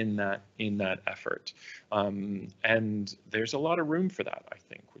in that effort. And there's a lot of room for that, I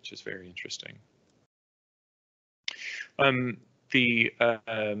think, which is very interesting. The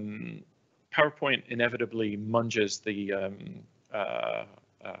PowerPoint inevitably munges the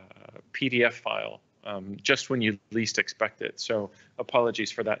PDF file just when you least expect it. So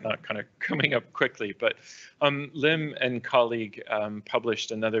apologies for that not kind of coming up quickly, but Lim and colleague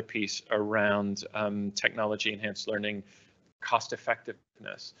published another piece around technology enhanced learning cost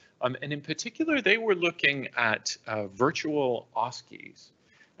effectiveness. And in particular, they were looking at virtual OSCEs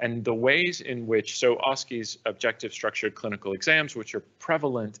and the ways in which, so OSCEs, objective structured clinical exams, which are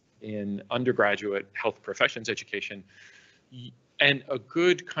prevalent in undergraduate health professions education, and a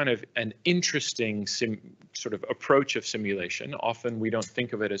good kind of an interesting sort of approach of simulation. Often we don't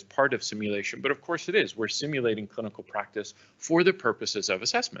think of it as part of simulation, but of course it is. We're simulating clinical practice for the purposes of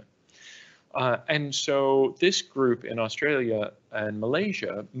assessment. And so this group in Australia and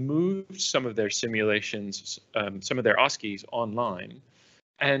Malaysia moved some of their simulations, some of their OSCEs online,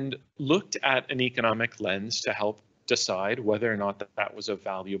 and looked at an economic lens to help decide whether or not that was a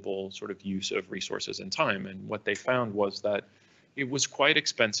valuable sort of use of resources and time. And what they found was that it was quite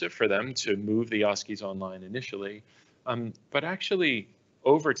expensive for them to move the OSCEs online initially, but actually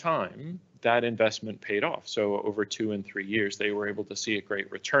over time, that investment paid off. So over 2 and 3 years, they were able to see a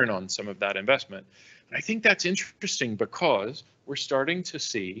great return on some of that investment. And I think that's interesting because we're starting to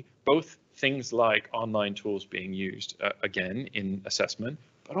see both things like online tools being used, again, in assessment,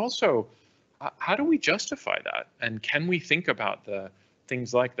 but also how do we justify that? And can we think about the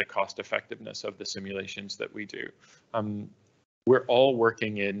things like the cost effectiveness of the simulations that we do? We're all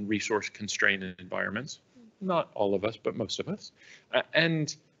working in resource constrained environments, not all of us, but most of us.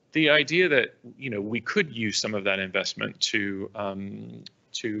 And the idea that we could use some of that investment to kind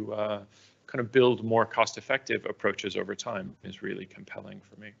of build more cost-effective approaches over time is really compelling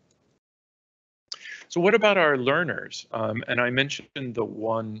for me. So what about our learners? And I mentioned the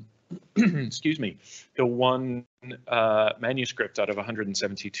one, excuse me, the one manuscript out of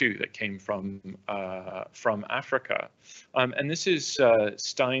 172 that came from Africa. And this is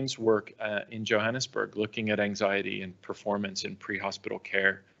Stein's work in Johannesburg, looking at anxiety and performance in pre-hospital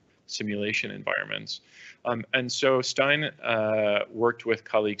care simulation environments. And so Stein worked with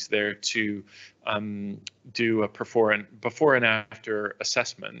colleagues there to do a before and after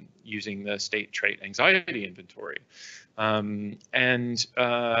assessment using the state trait anxiety inventory, and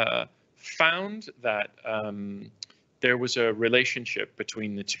found that there was a relationship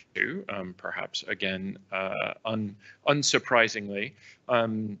between the two, perhaps again unsurprisingly,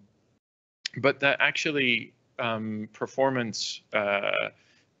 but that actually performance,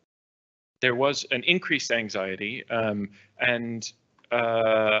 there was an increased anxiety, and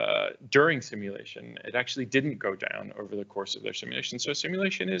during simulation, it actually didn't go down over the course of their simulation. So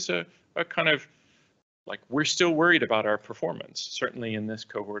simulation is a kind of like, we're still worried about our performance. Certainly in this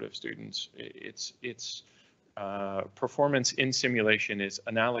cohort of students, it's performance in simulation is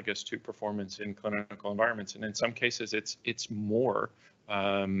analogous to performance in clinical environments, and in some cases, it's more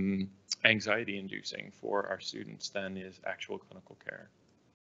anxiety inducing for our students than is actual clinical care.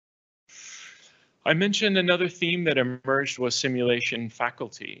 I mentioned another theme that emerged was simulation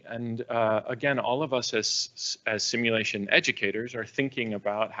faculty. And again, all of us as simulation educators are thinking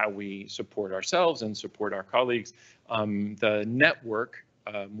about how we support ourselves and support our colleagues. The network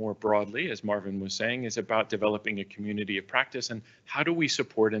more broadly, as Marvin was saying, is about developing a community of practice and how do we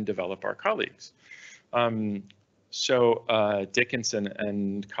support and develop our colleagues. Dickinson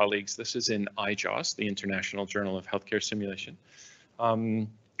and colleagues, this is in IJOS, the International Journal of Healthcare Simulation.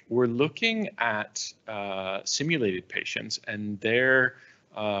 We're looking at simulated patients and their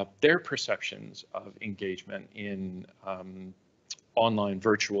perceptions of engagement in online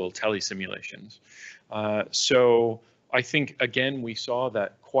virtual telesimulations. So I think, again, we saw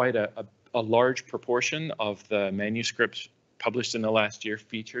that quite a large proportion of the manuscripts published in the last year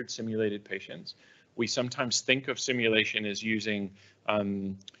featured simulated patients. We sometimes think of simulation as using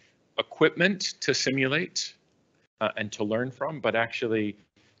equipment to simulate and to learn from, but actually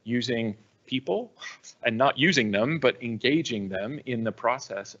using people and not using them, but engaging them in the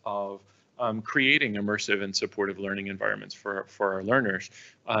process of creating immersive and supportive learning environments for our learners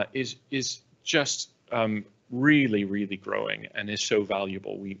is just really, really growing and is so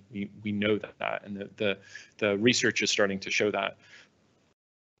valuable. We know that, and the research is starting to show that.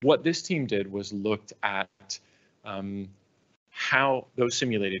 What this team did was looked at how those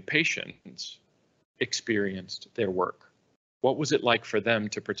simulated patients experienced their work. What was it like for them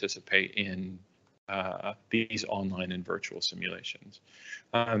to participate in these online and virtual simulations?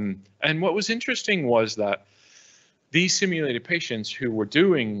 And what was interesting was that these simulated patients who were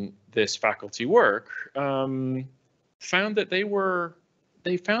doing this faculty work found that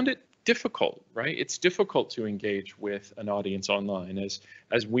they found it difficult, right? It's difficult to engage with an audience online,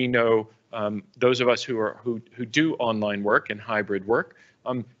 as we know, those of us who do online work and hybrid work,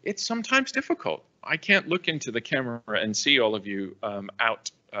 it's sometimes difficult. I can't look into the camera and see all of you out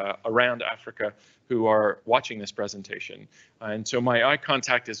around Africa who are watching this presentation, and so my eye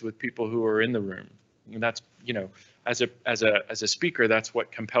contact is with people who are in the room. And that's, you know, as a speaker, that's what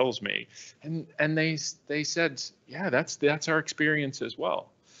compels me. And they said, yeah, that's our experience as well.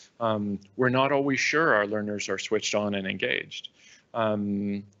 We're not always sure our learners are switched on and engaged,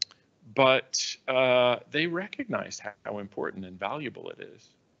 but they recognized how important and valuable it is.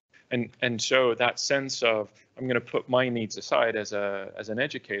 And so that sense of, I'm going to put my needs aside as an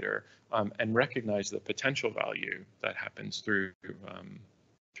educator and recognize the potential value that happens through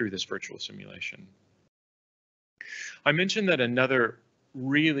this virtual simulation. I mentioned that another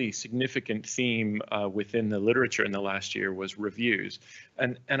really significant theme within the literature in the last year was reviews,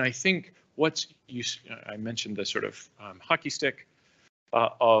 and I think I mentioned the sort of hockey stick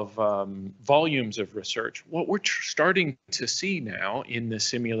of volumes of research. What we're starting to see now in the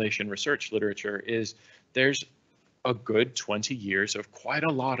simulation research literature is there's a good 20 years of quite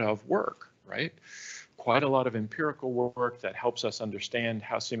a lot of work, right? Quite a lot of empirical work that helps us understand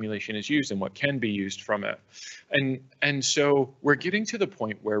how simulation is used and what can be used from it. And so we're getting to the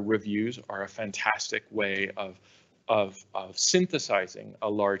point where reviews are a fantastic way of synthesizing a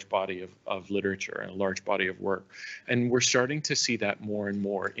large body of literature and a large body of work. And we're starting to see that more and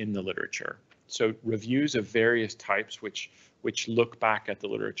more in the literature. So reviews of various types which look back at the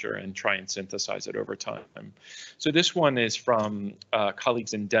literature and try and synthesize it over time. So this one is from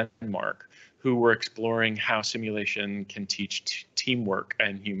colleagues in Denmark who were exploring how simulation can teach teamwork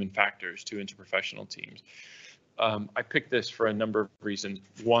and human factors to interprofessional teams. I picked this for a number of reasons.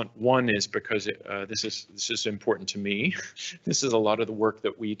 One is because this is important to me. This is a lot of the work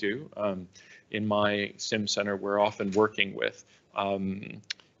that we do. In my sim center, we're often working with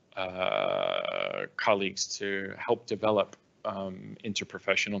colleagues to help develop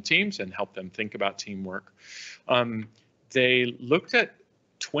interprofessional teams and help them think about teamwork. They looked at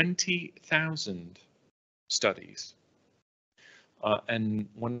 20,000 studies. And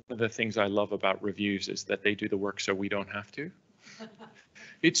one of the things I love about reviews is that they do the work so we don't have to.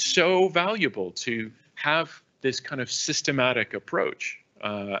 It's so valuable to have this kind of systematic approach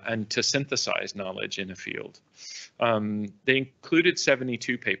and to synthesize knowledge in a field. They included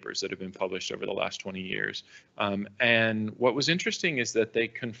 72 papers that have been published over the last 20 years. And what was interesting is that they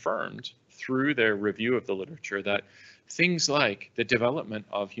confirmed through their review of the literature that things like the development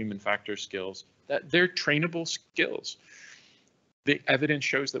of human factor skills, that they're trainable skills. The evidence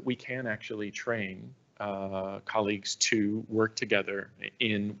shows that we can actually train colleagues to work together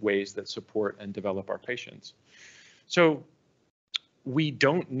in ways that support and develop our patients. So we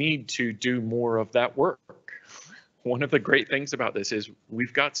don't need to do more of that work. One of the great things about this is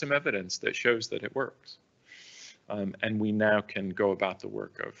we've got some evidence that shows that it works. And we now can go about the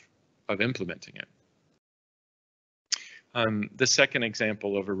work of implementing it. The second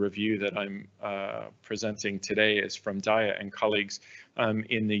example of a review that I'm presenting today is from Daya and colleagues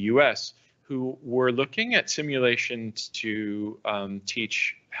in the US who were looking at simulation to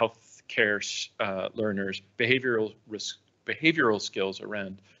teach healthcare learners behavioral behavioral skills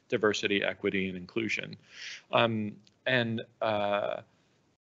around diversity, equity, and inclusion.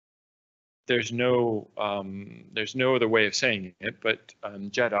 There's no other way of saying it, but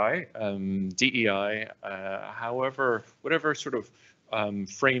JEDI, DEI, whatever sort of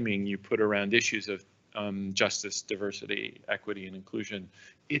framing you put around issues of justice, diversity, equity, and inclusion,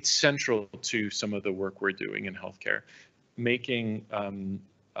 it's central to some of the work we're doing in healthcare, making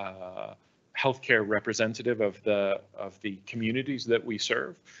healthcare representative of the communities that we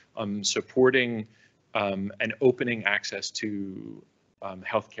serve, supporting and opening access to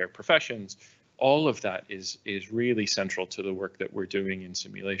healthcare professions. All of that is really central to the work that we're doing in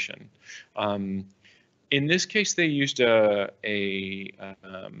simulation. In this case, they used a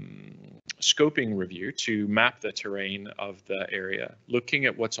scoping review to map the terrain of the area, looking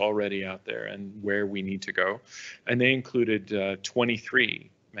at what's already out there and where we need to go. And they included 23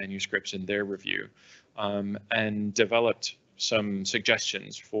 manuscripts in their review, and developed some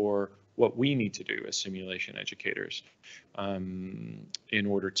suggestions for what we need to do as simulation educators in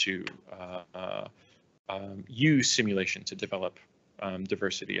order to use simulation to develop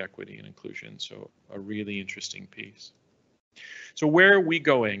diversity, equity, and inclusion. So a really interesting piece. So where are we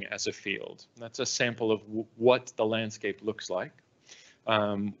going as a field? That's a sample of what the landscape looks like.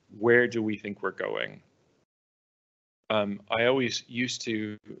 Where do we think we're going? I always used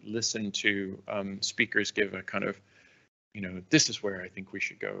to listen to speakers give a kind of, this is where I think we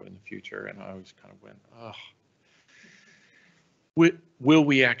should go in the future. And I always kind of went, oh, will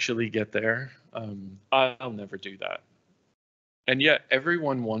we actually get there? I'll never do that. And yet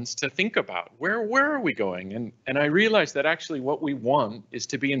everyone wants to think about where are we going? And I realized that actually what we want is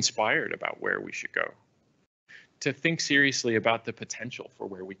to be inspired about where we should go, to think seriously about the potential for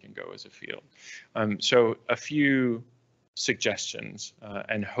where we can go as a field. So a few suggestions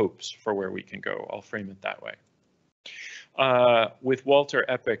and hopes for where we can go. I'll frame it that way. With Walter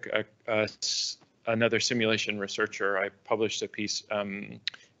Epic, another simulation researcher, I published a piece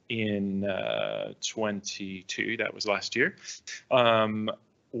in 22, that was last year,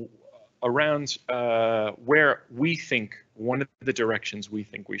 around where we think, one of the directions we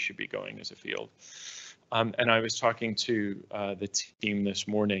think we should be going as a field. And I was talking to the team this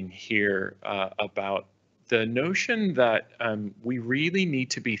morning here about the notion that we really need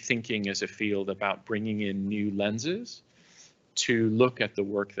to be thinking as a field about bringing in new lenses to look at the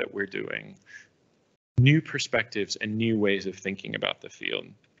work that we're doing, new perspectives and new ways of thinking about the field.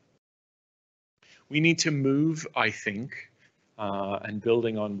 We need to move, I think, and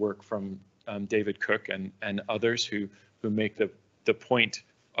building on work from David Cook and others who make the point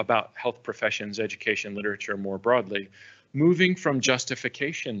about health professions, education, literature more broadly, moving from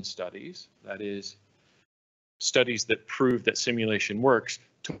justification studies, that is, studies that prove that simulation works,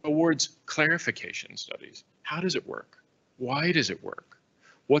 towards clarification studies. How does it work? Why does it work?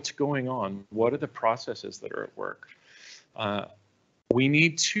 What's going on? What are the processes that are at work? We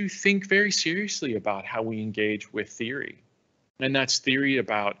need to think very seriously about how we engage with theory. And that's theory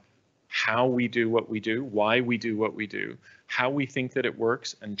about how we do what we do, why we do what we do, how we think that it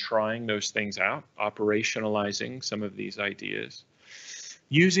works, and trying those things out, operationalizing some of these ideas,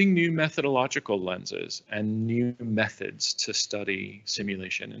 using new methodological lenses and new methods to study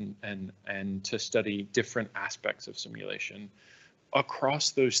simulation and to study different aspects of simulation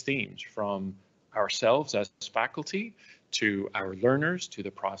across those themes, from ourselves as faculty to our learners to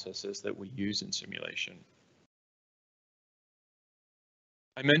the processes that we use in simulation.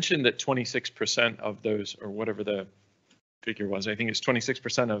 I mentioned that 26% of those, or whatever the figure was, I think it's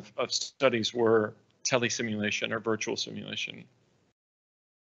 26% of studies were telesimulation or virtual simulation.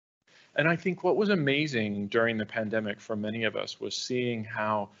 And I think what was amazing during the pandemic for many of us was seeing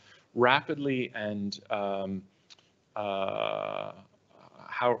how rapidly and how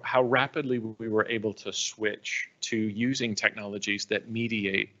rapidly we were able to switch to using technologies that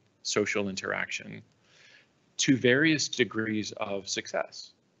mediate social interaction to various degrees of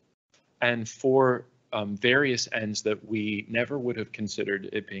success, and for various ends that we never would have considered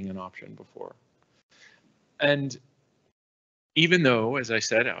it being an option before. And even though, as I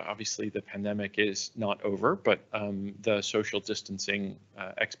said, obviously the pandemic is not over, but the social distancing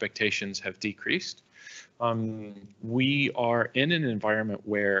expectations have decreased, we are in an environment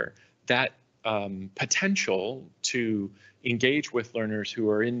where that potential to engage with learners who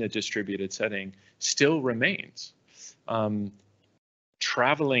are in the distributed setting still remains.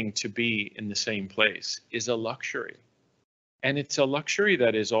 Traveling to be in the same place is a luxury, and it's a luxury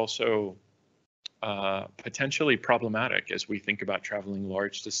that is also potentially problematic as we think about traveling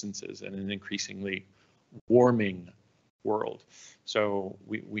large distances in an increasingly warming world. So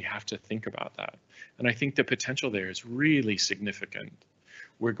we have to think about that. And I think the potential there is really significant.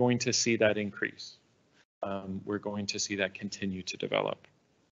 We're going to see that increase. We're going to see that continue to develop.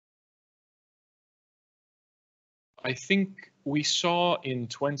 I think we saw in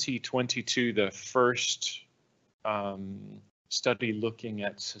 2022 the first study looking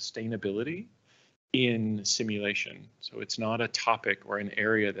at sustainability in simulation. So it's not a topic or an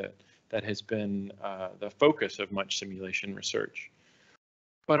area that has been the focus of much simulation research.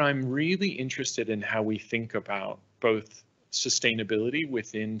 But I'm really interested in how we think about both sustainability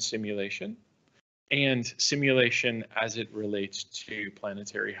within simulation and simulation as it relates to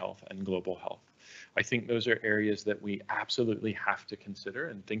planetary health and global health. I think those are areas that we absolutely have to consider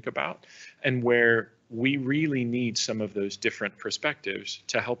and think about, and where we really need some of those different perspectives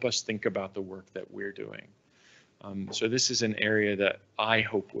to help us think about the work that we're doing. So this is an area that I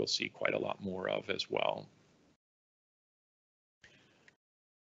hope we'll see quite a lot more of as well.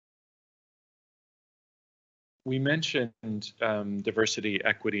 We mentioned diversity,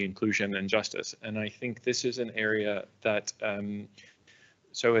 equity, inclusion, and justice, and I think this is an area that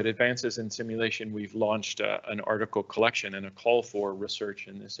so at Advances in Simulation, we've launched an article collection and a call for research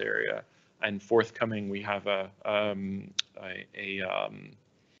in this area. And forthcoming, we have an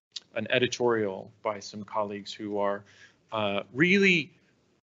editorial by some colleagues who are really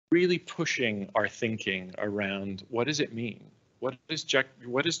pushing our thinking around what does it mean? What is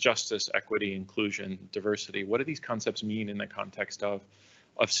justice, equity, inclusion, diversity? What do these concepts mean in the context of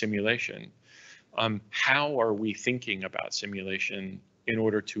simulation? How are we thinking about simulation in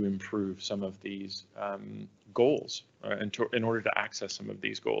order to improve some of these goals, and in order to access some of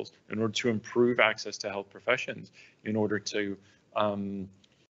these goals, in order to improve access to health professions, in order to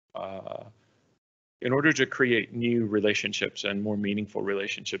create new relationships and more meaningful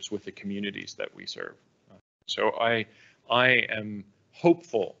relationships with the communities that we serve. So I am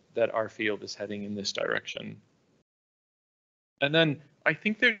hopeful that our field is heading in this direction. And then I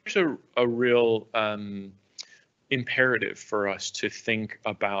think there's a real imperative for us to think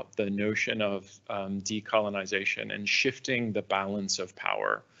about the notion of decolonization and shifting the balance of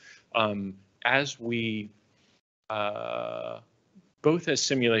power as we, both as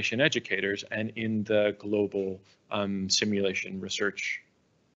simulation educators and in the global simulation research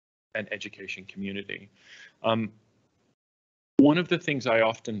and education community. One of the things I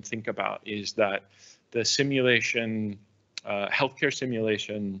often think about is that the simulation, healthcare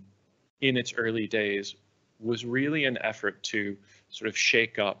simulation in its early days was really an effort to sort of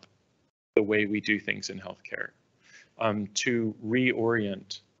shake up the way we do things in healthcare, to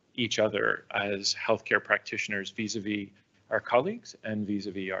reorient each other as healthcare practitioners vis-a-vis our colleagues and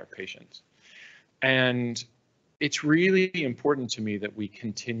vis-a-vis our patients. And it's really important to me that we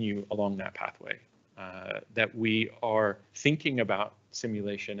continue along that pathway, that we are thinking about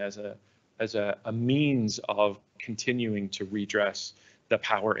simulation as a means of continuing to redress the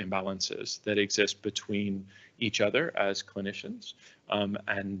power imbalances that exist between each other as clinicians,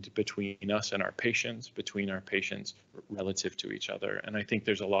 and between us and our patients, between our patients relative to each other. And I think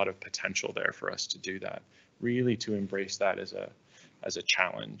there's a lot of potential there for us to do that, really to embrace that as a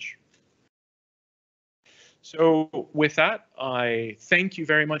challenge. So with that, I thank you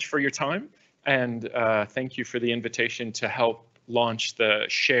very much for your time, and thank you for the invitation to help launch the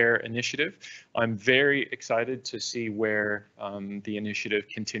SHARE initiative. I'm very excited to see where the initiative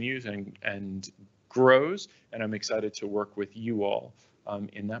continues and grows, and I'm excited to work with you all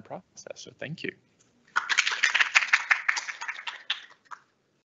in that process. So thank you.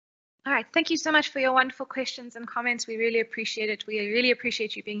 All right, thank you so much for your wonderful questions and comments. We really appreciate it. We really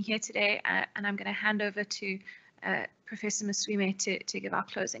appreciate you being here today, and I'm going to hand over to Professor Maswime to give our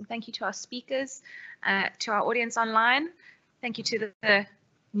closing. Thank you to our speakers, to our audience online. Thank you to the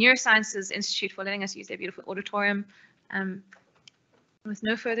Neurosciences Institute for letting us use their beautiful auditorium. With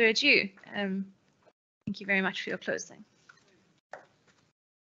no further ado, thank you very much for your closing.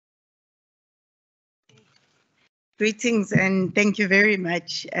 Greetings and thank you very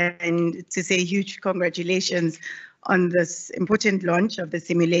much, and to say huge congratulations on this important launch of the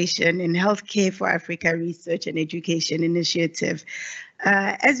Simulation in Healthcare for Africa Research and Education Initiative.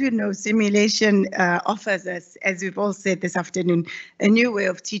 As we know, simulation offers us, as we've all said this afternoon, a new way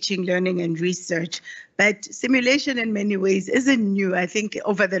of teaching, learning and research. But simulation in many ways isn't new. I think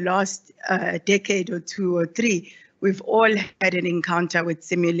over the last decade or two or three, we've all had an encounter with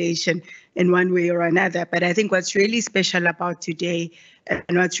simulation in one way or another. But I think what's really special about today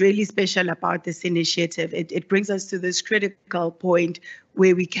and what's really special about this initiative, it brings us to this critical point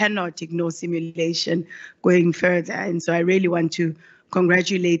where we cannot ignore simulation going further. And so I really want to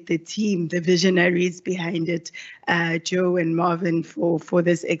congratulate the team, the visionaries behind it, Joe and Marvin, for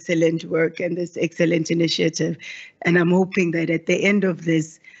this excellent work and this excellent initiative. And I'm hoping that at the end of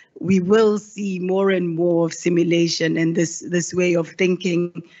this, we will see more and more of simulation and this way of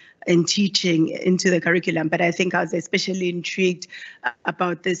thinking and teaching into the curriculum. But I think I was especially intrigued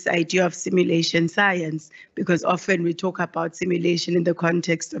about this idea of simulation science, because often we talk about simulation in the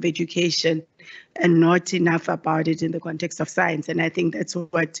context of education and not enough about it in the context of science. And I think that's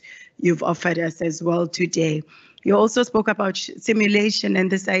what you've offered us as well today. You also spoke about simulation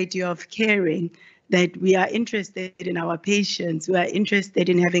and this idea of caring, that we are interested in our patients, we are interested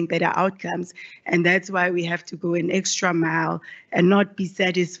in having better outcomes, and that's why we have to go an extra mile and not be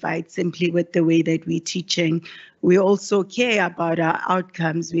satisfied simply with the way that we're teaching. We also care about our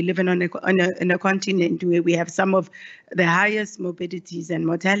outcomes. We live in a continent where we have some of the highest morbidities and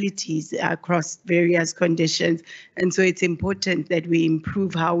mortalities across various conditions, and so it's important that we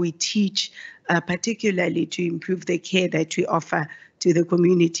improve how we teach, particularly to improve the care that we offer to the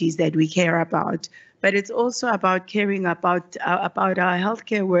communities that we care about. But it's also about caring about our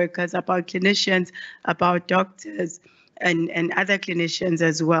healthcare workers, about clinicians, about doctors and other clinicians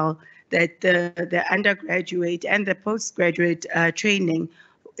as well, that the undergraduate and the postgraduate training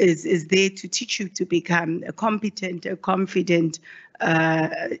is there to teach you to become a competent, a confident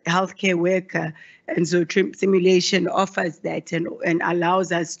healthcare worker. And so simulation offers that and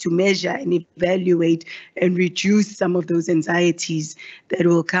allows us to measure and evaluate and reduce some of those anxieties that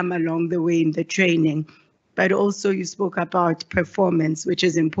will come along the way in the training. But also you spoke about performance, which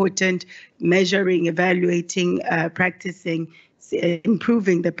is important, measuring, evaluating, practicing,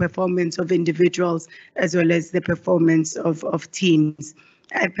 improving the performance of individuals as well as the performance of teams.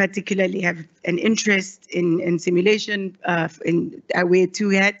 I particularly have an interest in simulation. I wear two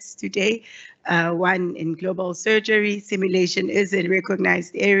hats today. One in global surgery. Simulation is a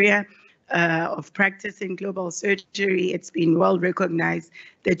recognized area of practice in global surgery. It's been well recognized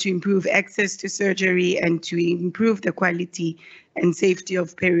that to improve access to surgery and to improve the quality and safety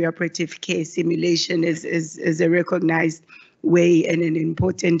of perioperative care, simulation is a recognized way and an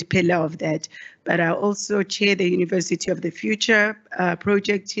important pillar of that. But I also chair the University of the Future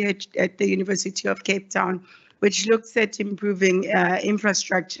project here at the University of Cape Town, which looks at improving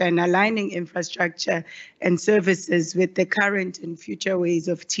infrastructure and aligning infrastructure and services with the current and future ways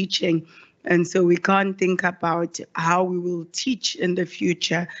of teaching. And so we can't think about how we will teach in the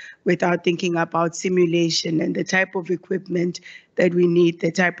future without thinking about simulation and the type of equipment that we need,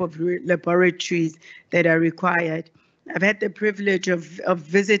 the type of laboratories that are required. I've had the privilege of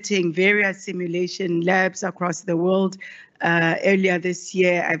visiting various simulation labs across the world. Earlier this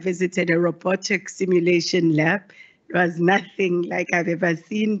year, I visited a robotic simulation lab. It was nothing like I've ever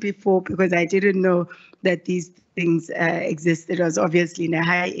seen before because I didn't know that these things existed. It was obviously in a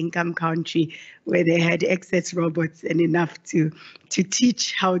high-income country where they had excess robots and enough to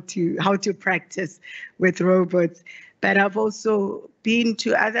teach how to practice with robots. But I've also been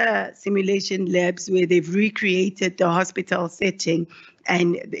to other simulation labs where they've recreated the hospital setting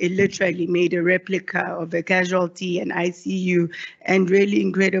and it literally made a replica of a casualty and ICU and really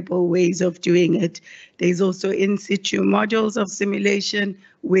incredible ways of doing it. There's also in situ modules of simulation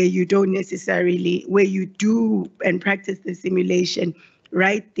where you don't necessarily, where you do and practice the simulation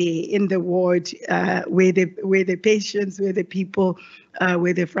right there in the ward where the patients, where the people,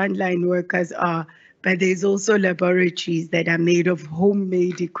 where the frontline workers are. But there's also laboratories that are made of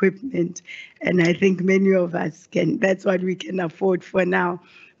homemade equipment. And I think many of us that's what we can afford for now.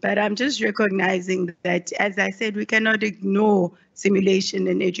 But I'm just recognizing that, as I said, we cannot ignore simulation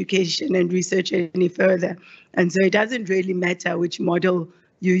in education and research any further. And so it doesn't really matter which model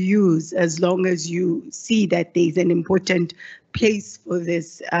you use, as long as you see that there's an important place for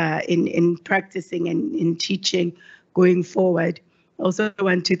this in practicing and in teaching going forward. Also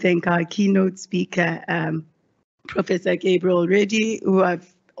want to thank our keynote speaker, Professor Gabriel Reedy, who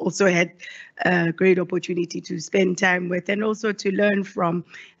I've also had a great opportunity to spend time with and also to learn from.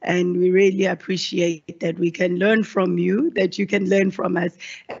 And we really appreciate that we can learn from you, that you can learn from us,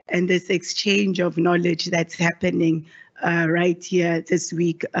 and this exchange of knowledge that's happening right here this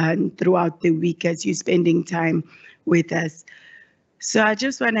week and throughout the week as you're spending time with us. So I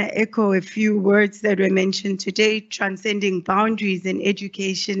just want to echo a few words that were mentioned today: transcending boundaries in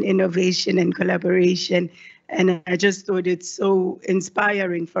education, innovation, and collaboration. And I just thought it's so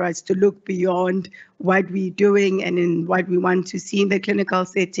inspiring for us to look beyond what we're doing and in what we want to see in the clinical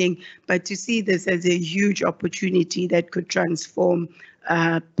setting, but to see this as a huge opportunity that could transform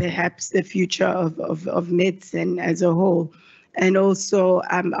perhaps the future of medicine as a whole. And also,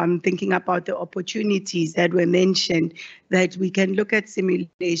 I'm thinking about the opportunities that were mentioned, that we can look at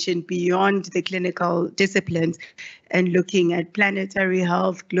simulation beyond the clinical disciplines and looking at planetary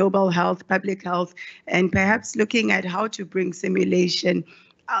health, global health, public health, and perhaps looking at how to bring simulation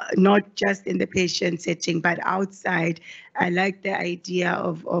not just in the patient setting, but outside. I like the idea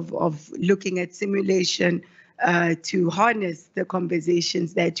of looking at simulation to harness the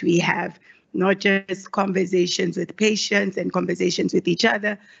conversations that we have, not just conversations with patients and conversations with each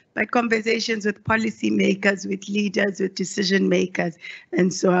other, but conversations with policymakers, with leaders, with decision makers.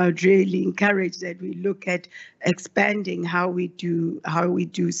 And so I would really encourage that we look at expanding how we do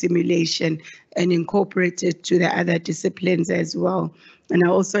simulation and incorporate it to the other disciplines as well. And I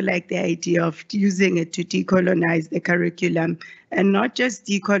also like the idea of using it to decolonize the curriculum, and not just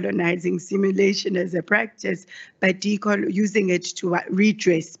decolonizing simulation as a practice, but using it to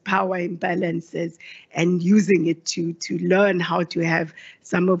redress power imbalances and using it to learn how to have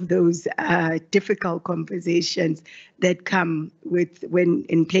some of those difficult conversations that come with when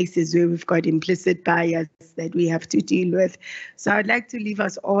in places where we've got implicit bias that we have to deal with. So I'd like to leave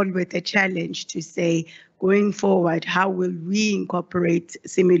us all with a challenge to say, going forward, how will we incorporate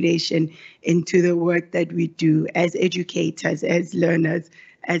simulation into the work that we do as educators, as learners,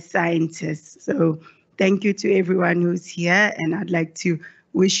 as scientists? So thank you to everyone who's here, and I'd like to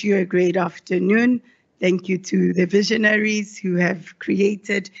wish you a great afternoon. Thank you to the visionaries who have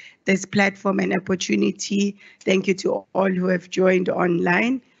created this platform and opportunity. Thank you to all who have joined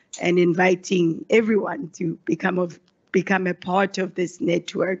online, and inviting everyone to become a part of this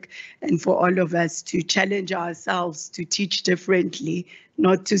network, and for all of us to challenge ourselves to teach differently,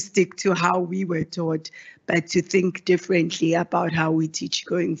 not to stick to how we were taught, but to think differently about how we teach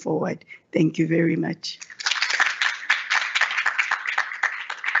going forward. Thank you very much.